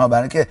زبانها،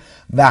 برای اینکه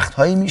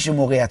وقتهایی میشه،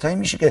 موقعیتهایی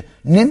میشه که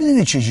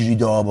نمیدونید چجوری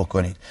دعا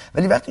بکنید،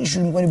 ولی وقتی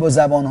شروع میکنید با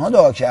زبانها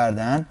دعا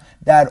کردن،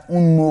 در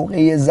اون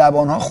موقع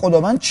زبانها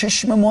خداوند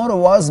چشم ما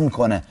رو باز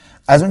میکنه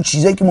از اون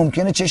چیزایی که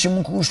ممکنه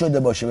چشممون کور شده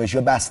باشه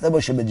یا بسته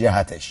باشه به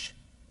جهتش.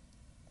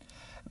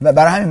 و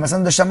برای همین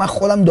مثلا داشتم من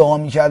خودم دعا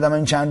میکردم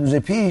این چند روز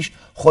پیش،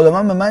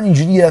 خداوند به من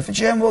اینجوری یه دفعه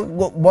چشم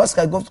باز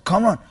کرد، گفت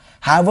کامان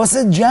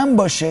حواست جمع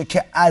باشه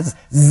که از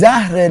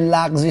زهر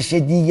لغزش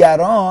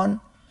دیگران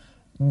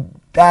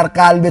در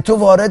قلب تو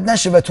وارد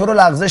نشه و تو رو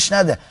لغزش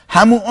نده.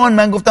 همون آن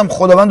من گفتم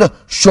خداوند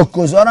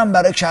شکرگزارم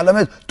برای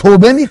کلامت،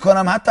 توبه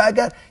میکنم حتی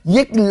اگر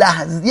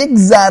یک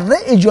ذره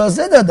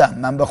اجازه دادم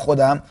من به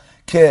خودم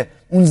که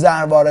اون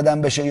زهر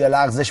واردم بشه یا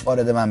لغزش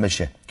وارد من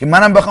بشه که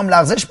منم بخوام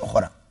لغزش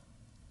بخورم.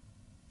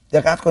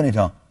 دقت کنید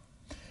ها،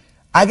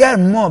 اگر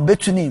ما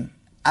بتونیم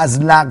از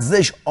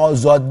لغزش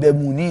آزاد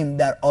بمونیم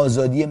در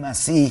آزادی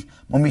مسیح،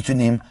 ما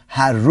میتونیم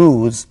هر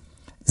روز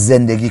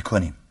زندگی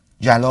کنیم.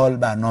 جلال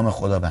بر نام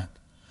خداوند.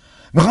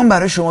 میخوام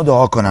برای شما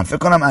دعا کنم. فکر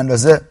کنم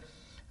اندازه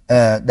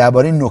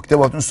درباره این نکته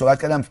باهاتون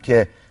صحبت کردم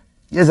که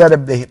یه ذره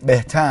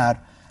بهتر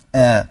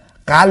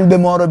قلب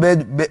ما رو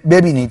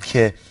ببینید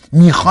که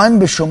میخوایم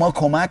به شما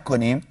کمک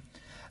کنیم،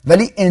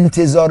 ولی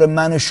انتظار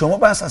من و شما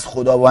بس از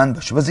خداوند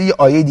باشه. بذار یه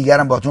آیه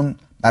دیگرم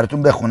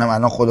براتون بخونم.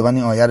 الان خداوند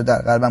این آیه رو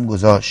در قلبم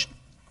گذاشت.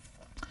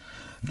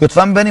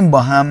 لطفاً بریم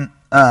با هم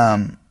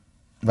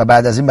و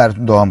بعد از این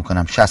براتون دعا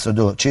میکنم.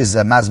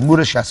 62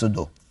 مزمور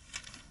 62.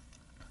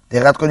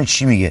 دقت کنید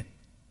چی میگه.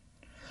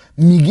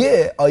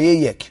 میگه آیه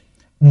 1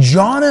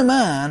 جان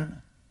من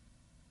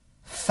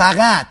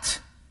فقط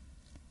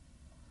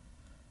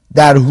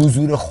در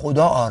حضور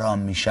خدا آرام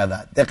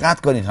میشود.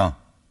 دقت کنید ها،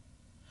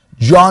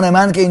 جان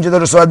من که اینجا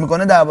داره صحبت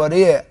میکنه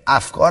درباره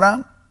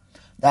افکارم،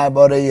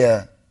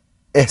 درباره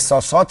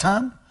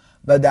احساساتم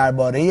و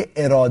درباره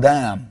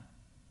اراده‌ام.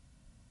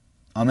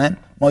 آمین.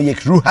 ما یک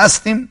روح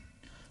هستیم،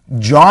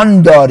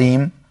 جان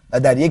داریم و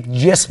در یک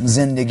جسم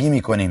زندگی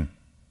میکنیم.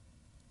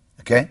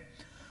 اوکی؟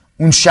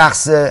 اون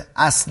شخص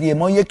اصلی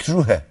ما یک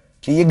روحه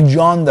که یک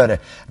جان داره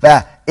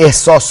و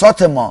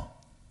احساسات ما،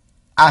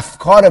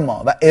 افکار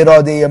ما و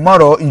اراده ما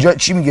رو اینجا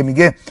چی میگه؟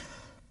 میگه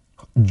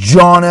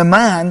جان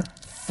من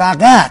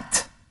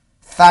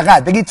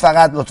فقط بگید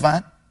فقط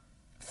لطفاً،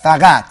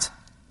 فقط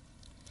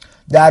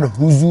در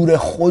حضور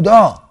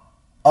خدا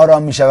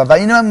آرام میشه. و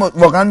اینو من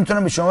واقعا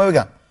میتونم به شما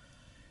بگم،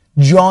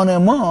 جان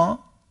ما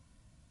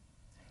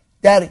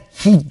در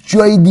هیچ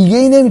جای دیگه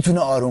ای نمیتونه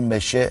آروم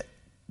بشه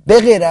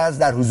به غیر از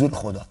در حضور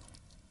خدا.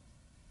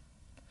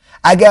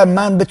 اگر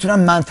من بتونم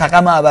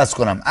منطقه‌مو عوض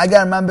کنم،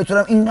 اگر من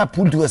بتونم اینقدر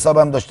پول تو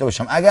حسابم داشته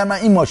باشم، اگر من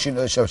این ماشین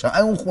رو داشته باشم،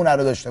 اگر اون خونه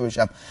رو داشته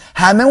باشم،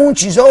 همه اون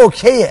چیزا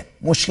اوکیه،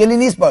 مشکلی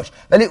نیست باش،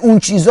 ولی اون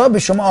چیزا به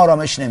شما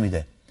آرامش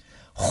نمیده.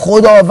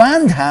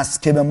 خداوند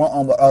هست که به ما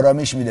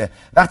آرامش میده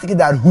وقتی که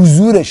در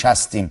حضورش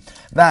هستیم.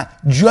 و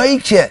جایی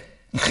که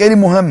خیلی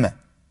مهمه،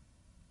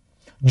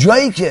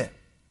 جایی که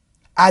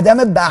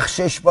عدم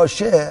بخشش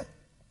باشه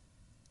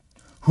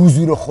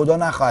حضور خدا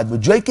نخواهد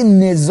بود. جایی که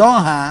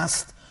نزاع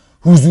هست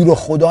حضور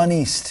خدا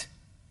نیست.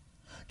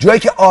 جایی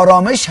که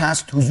آرامش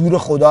هست حضور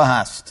خدا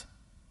هست.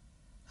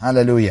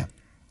 هللویا.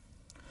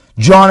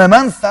 جان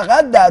من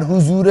فقط در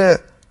حضور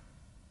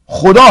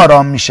خدا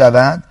آرام می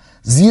شود،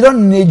 زیرا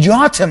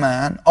نجات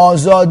من،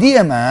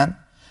 آزادی من،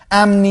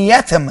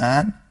 امنیت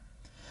من،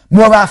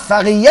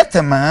 موفقیت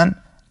من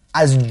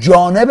از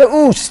جانب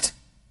اوست،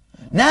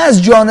 نه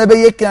از جانب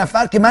یک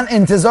نفر که من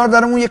انتظار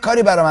دارم اون یک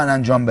کاری برای من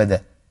انجام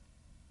بده.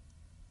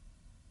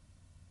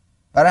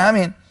 برای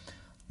همین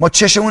ما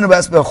چشمون رو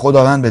بس به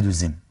خداوند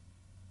بدوزیم.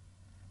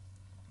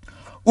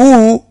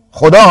 او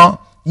خدا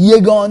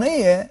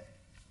یگانه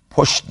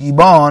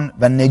پشتیبان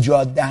و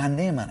نجات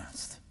دهنده من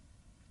است.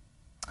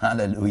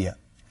 هللویا.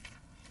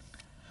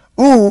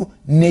 او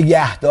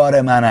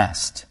نگهدار من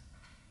است،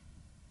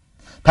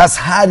 پس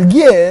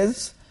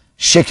هرگز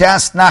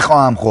شکست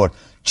نخواهم خورد.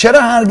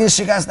 چرا هرگز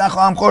شکست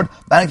نخواهم خورد؟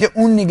 برای اینکه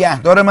اون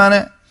نگهدار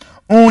منه،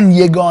 اون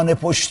یگانه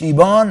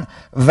پشتیبان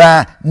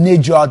و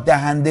نجات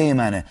دهنده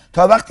منه.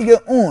 تا وقتی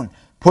که اون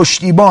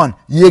پشتیبان،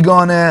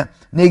 یگانه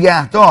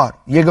نگهدار،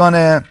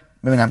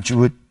 ببینم چی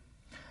بود،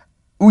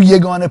 او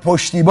یگانه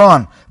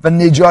پشتیبان و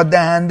نجات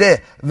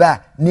دهنده و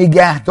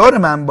نگهدار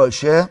من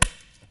باشه،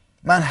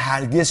 من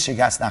هرگز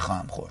شکست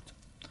نخواهم خورد.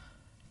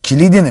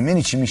 کلید اینه.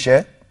 می‌بینی چی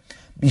میشه؟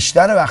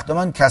 بیشتر وقتا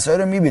من کسایی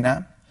رو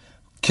میبینم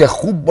که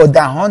خوب با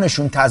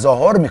دهانشون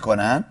تظاهر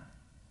میکنن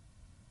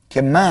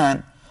که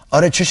من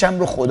آره چشم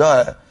رو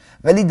خداه،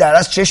 ولی در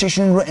از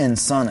چششون رو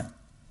انسانه،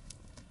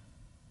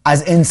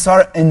 از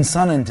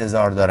انسان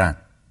انتظار دارن.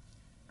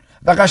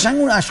 و قشنگ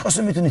اون اشخاص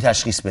رو میتونی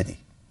تشخیص بدی.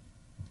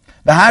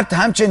 و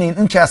همچنین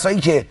اون کسایی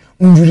که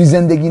اونجوری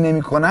زندگی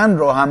نمیکنن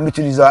رو هم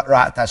میتونی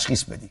راحت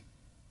تشخیص بدی.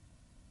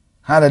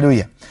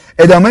 هللویا.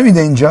 ادامه میده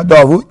اینجا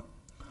داوود،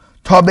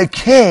 تا به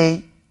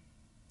کی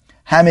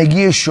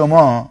همگی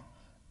شما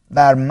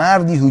بر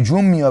مردی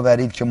هجوم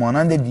میآورید که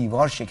مانند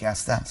دیوار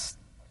شکسته است؟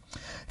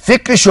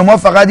 فکر شما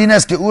فقط این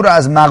است که او را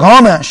از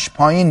مقامش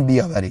پایین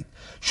بیاورید.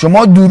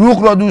 شما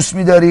دروغ را دوست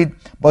می‌دارید،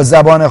 با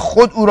زبان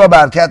خود او را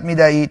برکت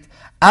می‌دهید،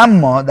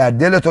 اما در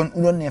دلتون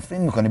او را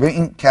نفرین می‌کنید. ببین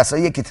این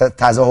کسایی که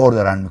تظاهر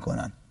دارن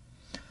می‌کنن،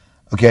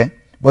 اوکی،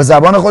 با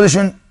زبان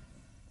خودشون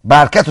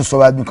برکت رو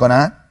صحبت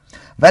می‌کنن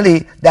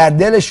ولی در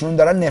دلشون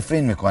دارن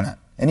نفرین می‌کنن.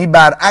 یعنی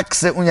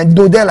برعکس اون، یعنی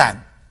دو دلن.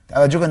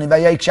 توجه کنید، و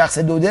یا یک شخص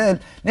دو دل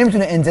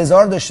نمیتونه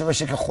انتظار داشته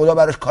باشه که خدا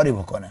براش کاری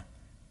بکنه،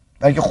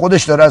 بلکه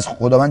خودش داره از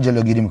خداوند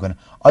جلوگیری میکنه.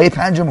 آیه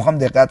 5 رو میخوام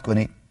دقت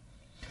کنید.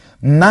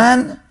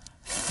 من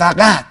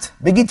فقط،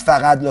 بگید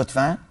فقط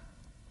لطفا،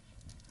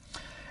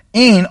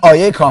 این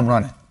آیه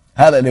کامرانه.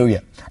 هللویا.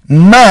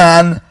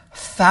 من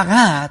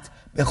فقط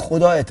به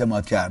خدا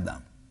اعتماد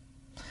کردم،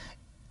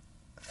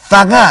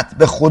 فقط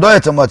به خدا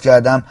اعتماد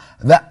کردم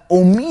و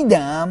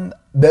امیدم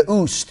به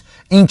اوست.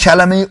 این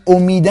کلمه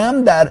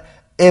امیدم در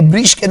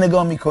عبریش که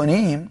نگاه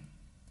میکنیم،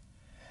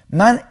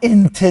 من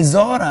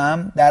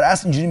انتظارم، در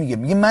اصل اینجوری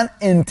میگه من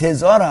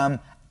انتظارم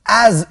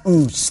از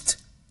اوست،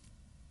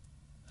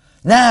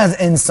 نه از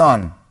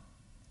انسان.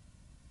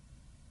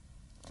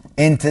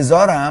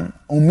 انتظارم،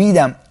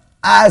 امیدم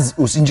از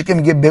اوست. اینجا که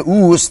میگه به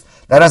اوست،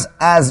 در اصل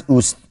از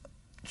اوست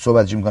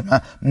صحبتش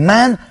میکنم.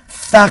 من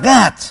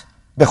فقط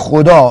به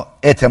خدا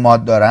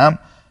اعتماد دارم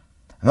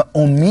و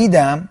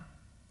امیدم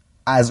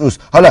از اوست.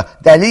 حالا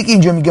دلیلی که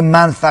اینجا میگه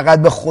من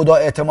فقط به خدا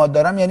اعتماد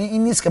دارم یعنی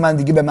این نیست که من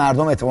دیگه به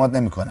مردم اعتماد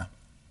نمیکنم.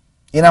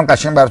 اینم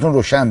قشنگ براتون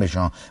روشن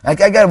بشه.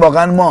 اگر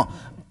واقعا ما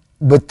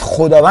به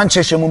خداوند،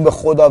 چشمون به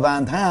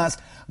خداوند هست،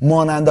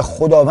 مانند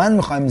خداوند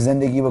میخوایم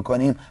زندگی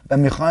بکنیم و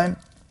میخوایم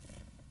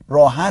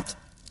راحت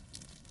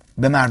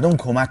به مردم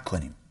کمک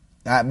کنیم.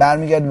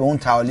 برمیگرد به اون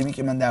تعالیمی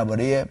که من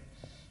درباره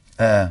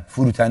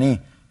فروتنی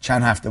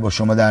چند هفته با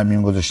شما در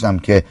میون گذاشتم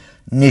که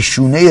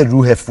نشونه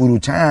روح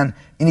فروتن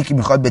اینی که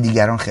میخواد به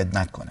دیگران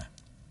خدمت کنه،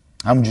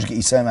 همونجور که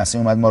عیسی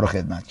مسیح اومد ما رو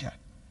خدمت کرد.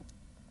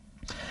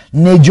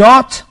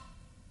 نجات،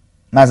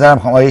 معذرت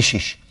میخوام، آیه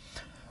 6،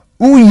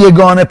 او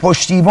یگانه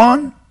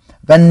پشتیبان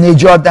و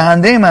نجات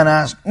دهنده من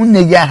است، او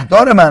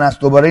نگهدار من است.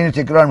 دوباره اینو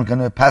تکرار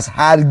میکنه، پس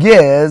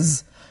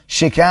هرگز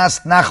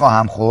شکست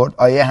نخواهم خورد.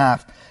 آیه 7،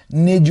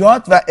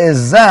 نجات و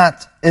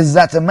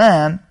عزت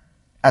من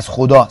از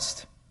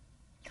خداست،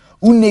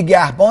 او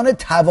نگهبان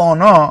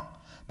توانا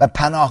و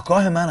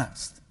پناهگاه من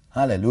است.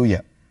 هللویا.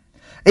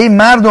 ای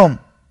مردم،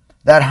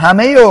 در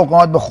همه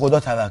اوقات به خدا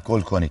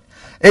توکل کنید.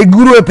 ای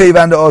گروه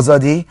پیوند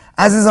آزادی،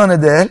 عزیزان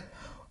دل،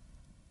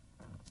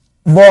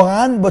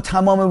 واقعا با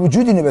تمام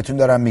وجود اینو بهتون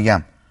دارم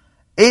میگم،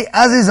 ای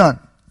عزیزان،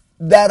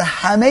 در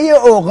همه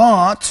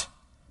اوقات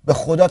به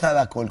خدا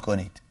توکل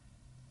کنید.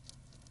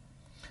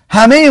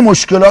 همه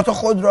مشکلات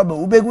خود را به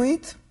او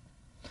بگویید،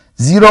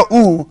 زیرا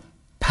او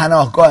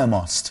پناهگاه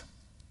ماست.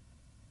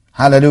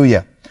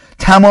 هللویا.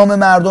 تمام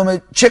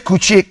مردم، چه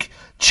کوچک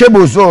چه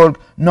بزرگ،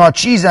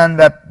 ناچیزن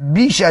و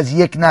بیش از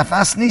یک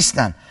نفس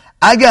نیستن.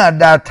 اگر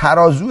در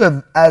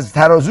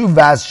ترازو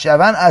وزن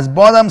شوند، از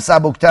بادم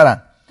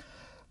سبکترن.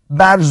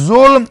 بر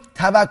ظلم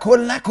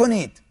توکل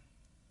نکنید.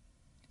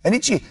 یعنی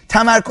چی؟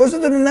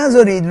 تمرکزتون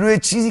نذارید روی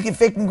چیزی که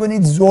فکر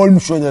میکنید ظلم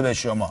شده به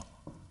شما.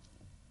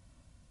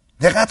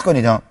 دقت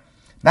کنید ها.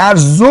 بر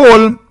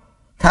ظلم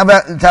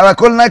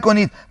توکل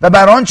نکنید و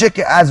بر آنچه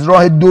که از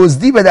راه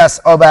دزدی به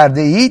دست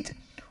آورده اید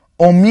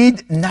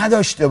امید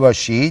نداشته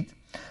باشید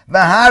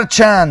و هر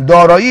چند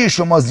دارایی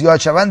شما زیاد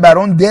شوند بر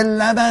آن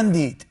دل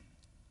نبندید.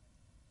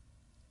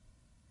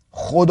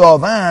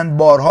 خداوند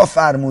بارها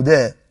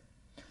فرموده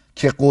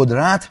که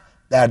قدرت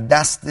در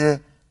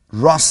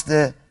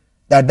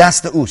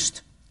دست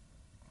اوست.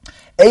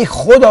 ای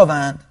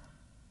خداوند،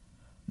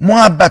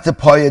 محبت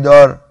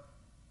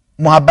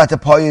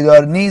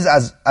پایدار نیز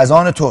از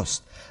آن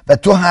توست و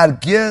تو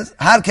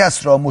هر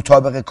کس را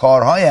مطابق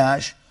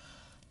کارهایش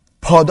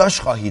پاداش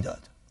خواهی داد.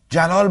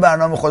 جلال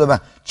برنامه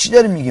خداوند. چی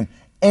داریم میگیم؟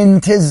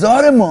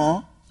 انتظار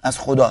ما از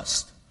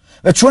خداست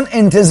و چون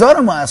انتظار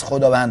ما از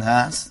خداوند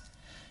هست،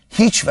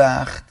 هیچ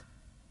وقت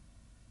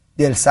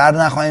دل سر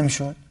نخواهیم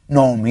شد،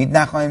 ناامید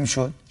نخواهیم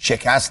شد،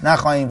 شکست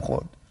نخواهیم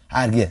خورد.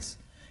 هرگز.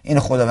 این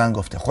خداوند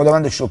گفته.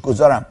 خداوند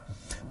شکرگزارم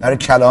برای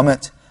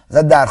کلامت.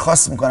 ازت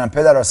درخواست میکنم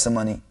پدر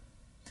آسمانی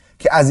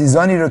که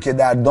عزیزانی رو که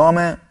در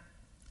دام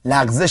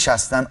لغزش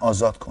هستن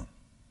آزاد کن.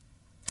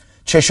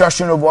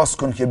 چشاشون رو باز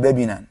کن که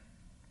ببینن،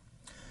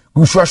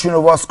 گوشاشون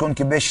رو باز کن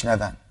که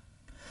بشنون.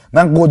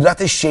 من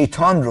قدرت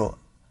شیطان رو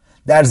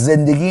در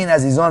زندگی این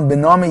عزیزان به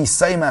نام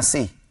عیسی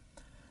مسیح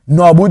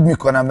نابود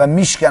میکنم و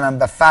میشکنم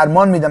و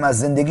فرمان میدم از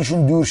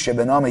زندگیشون دور شه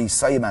به نام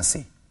عیسی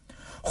مسیح.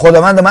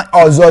 خداوند، من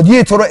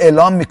آزادی تو رو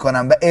اعلام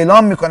میکنم و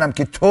اعلام میکنم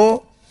که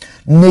تو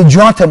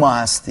نجات ما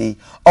هستی،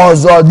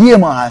 آزادی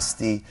ما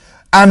هستی،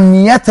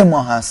 امنیت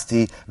ما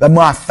هستی و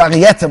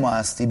موفقیت ما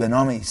هستی به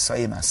نام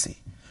عیسی مسیح.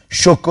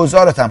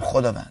 شکرگزارتم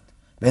خداوند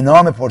به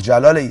نام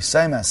پرجلال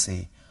عیسی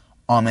مسیح.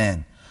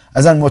 آمین.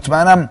 ازن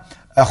مطمئنم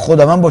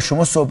خداوند با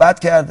شما صحبت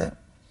کرده.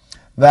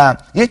 و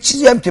یه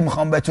چیزی هم که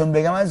میخوام بهتون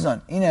بگم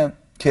عزیزان اینه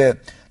که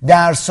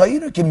درسایی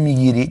رو که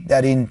میگیرید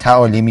در این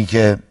تعالیمی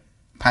که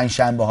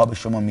پنجشنبه ها به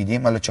شما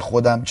میدیم، حالا چه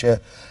خودم چه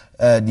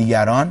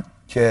دیگران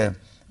که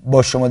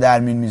با شما در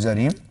میون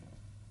میذاریم،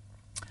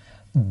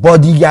 با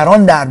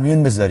دیگران در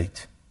میون بذارید.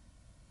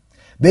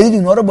 برید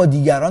اونا رو با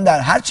دیگران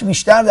هرچی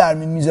بیشتر در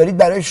میون میذارید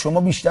برای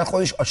شما بیشتر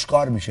خودش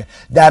آشکار میشه.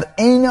 در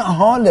عین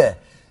حال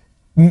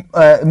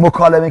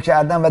مکالمه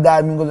کردن و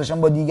در میون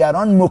گذاشتن با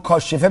دیگران،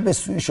 مکاشفه به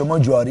سوی شما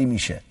جاری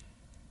میشه.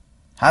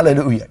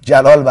 هللویا،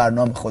 جلال بر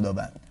نام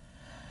خداوند.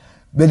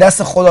 به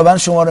دست خداوند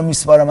شما رو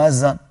میسپارم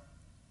عزیزان،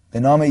 به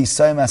نام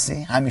عیسی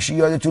مسیح. همیشه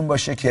یادتون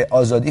باشه که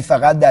آزادی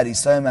فقط در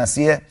عیسی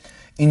مسیح.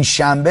 این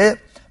شنبه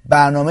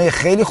برنامه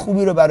خیلی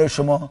خوبی رو برای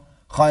شما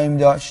خواهیم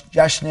داشت.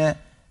 جشن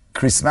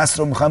کریسمس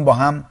رو میخوایم با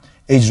هم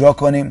اجرا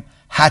کنیم.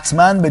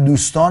 حتما به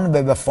دوستان،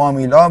 به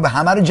فامیلا، به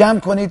همه رو جمع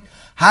کنید.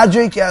 هر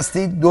جایی که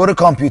هستید، دور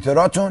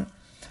کامپیوتراتون،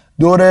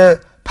 دور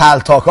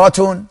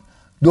پلتاکاتون،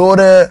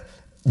 دور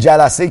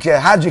جلسه که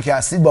هر جایی که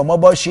هستید با ما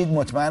باشید.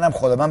 مطمئنم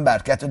خداوند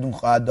برکتتون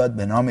خواهد داد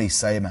به نام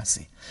عیسی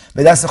مسیح.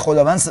 به دست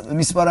خداوند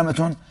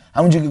میسپارمتون.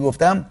 همونجوری که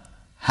گفتم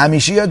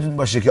همیشه یادتون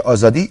باشه که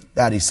آزادی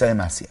در عیسی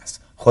مسیح است.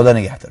 خدا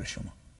نگهدار شما.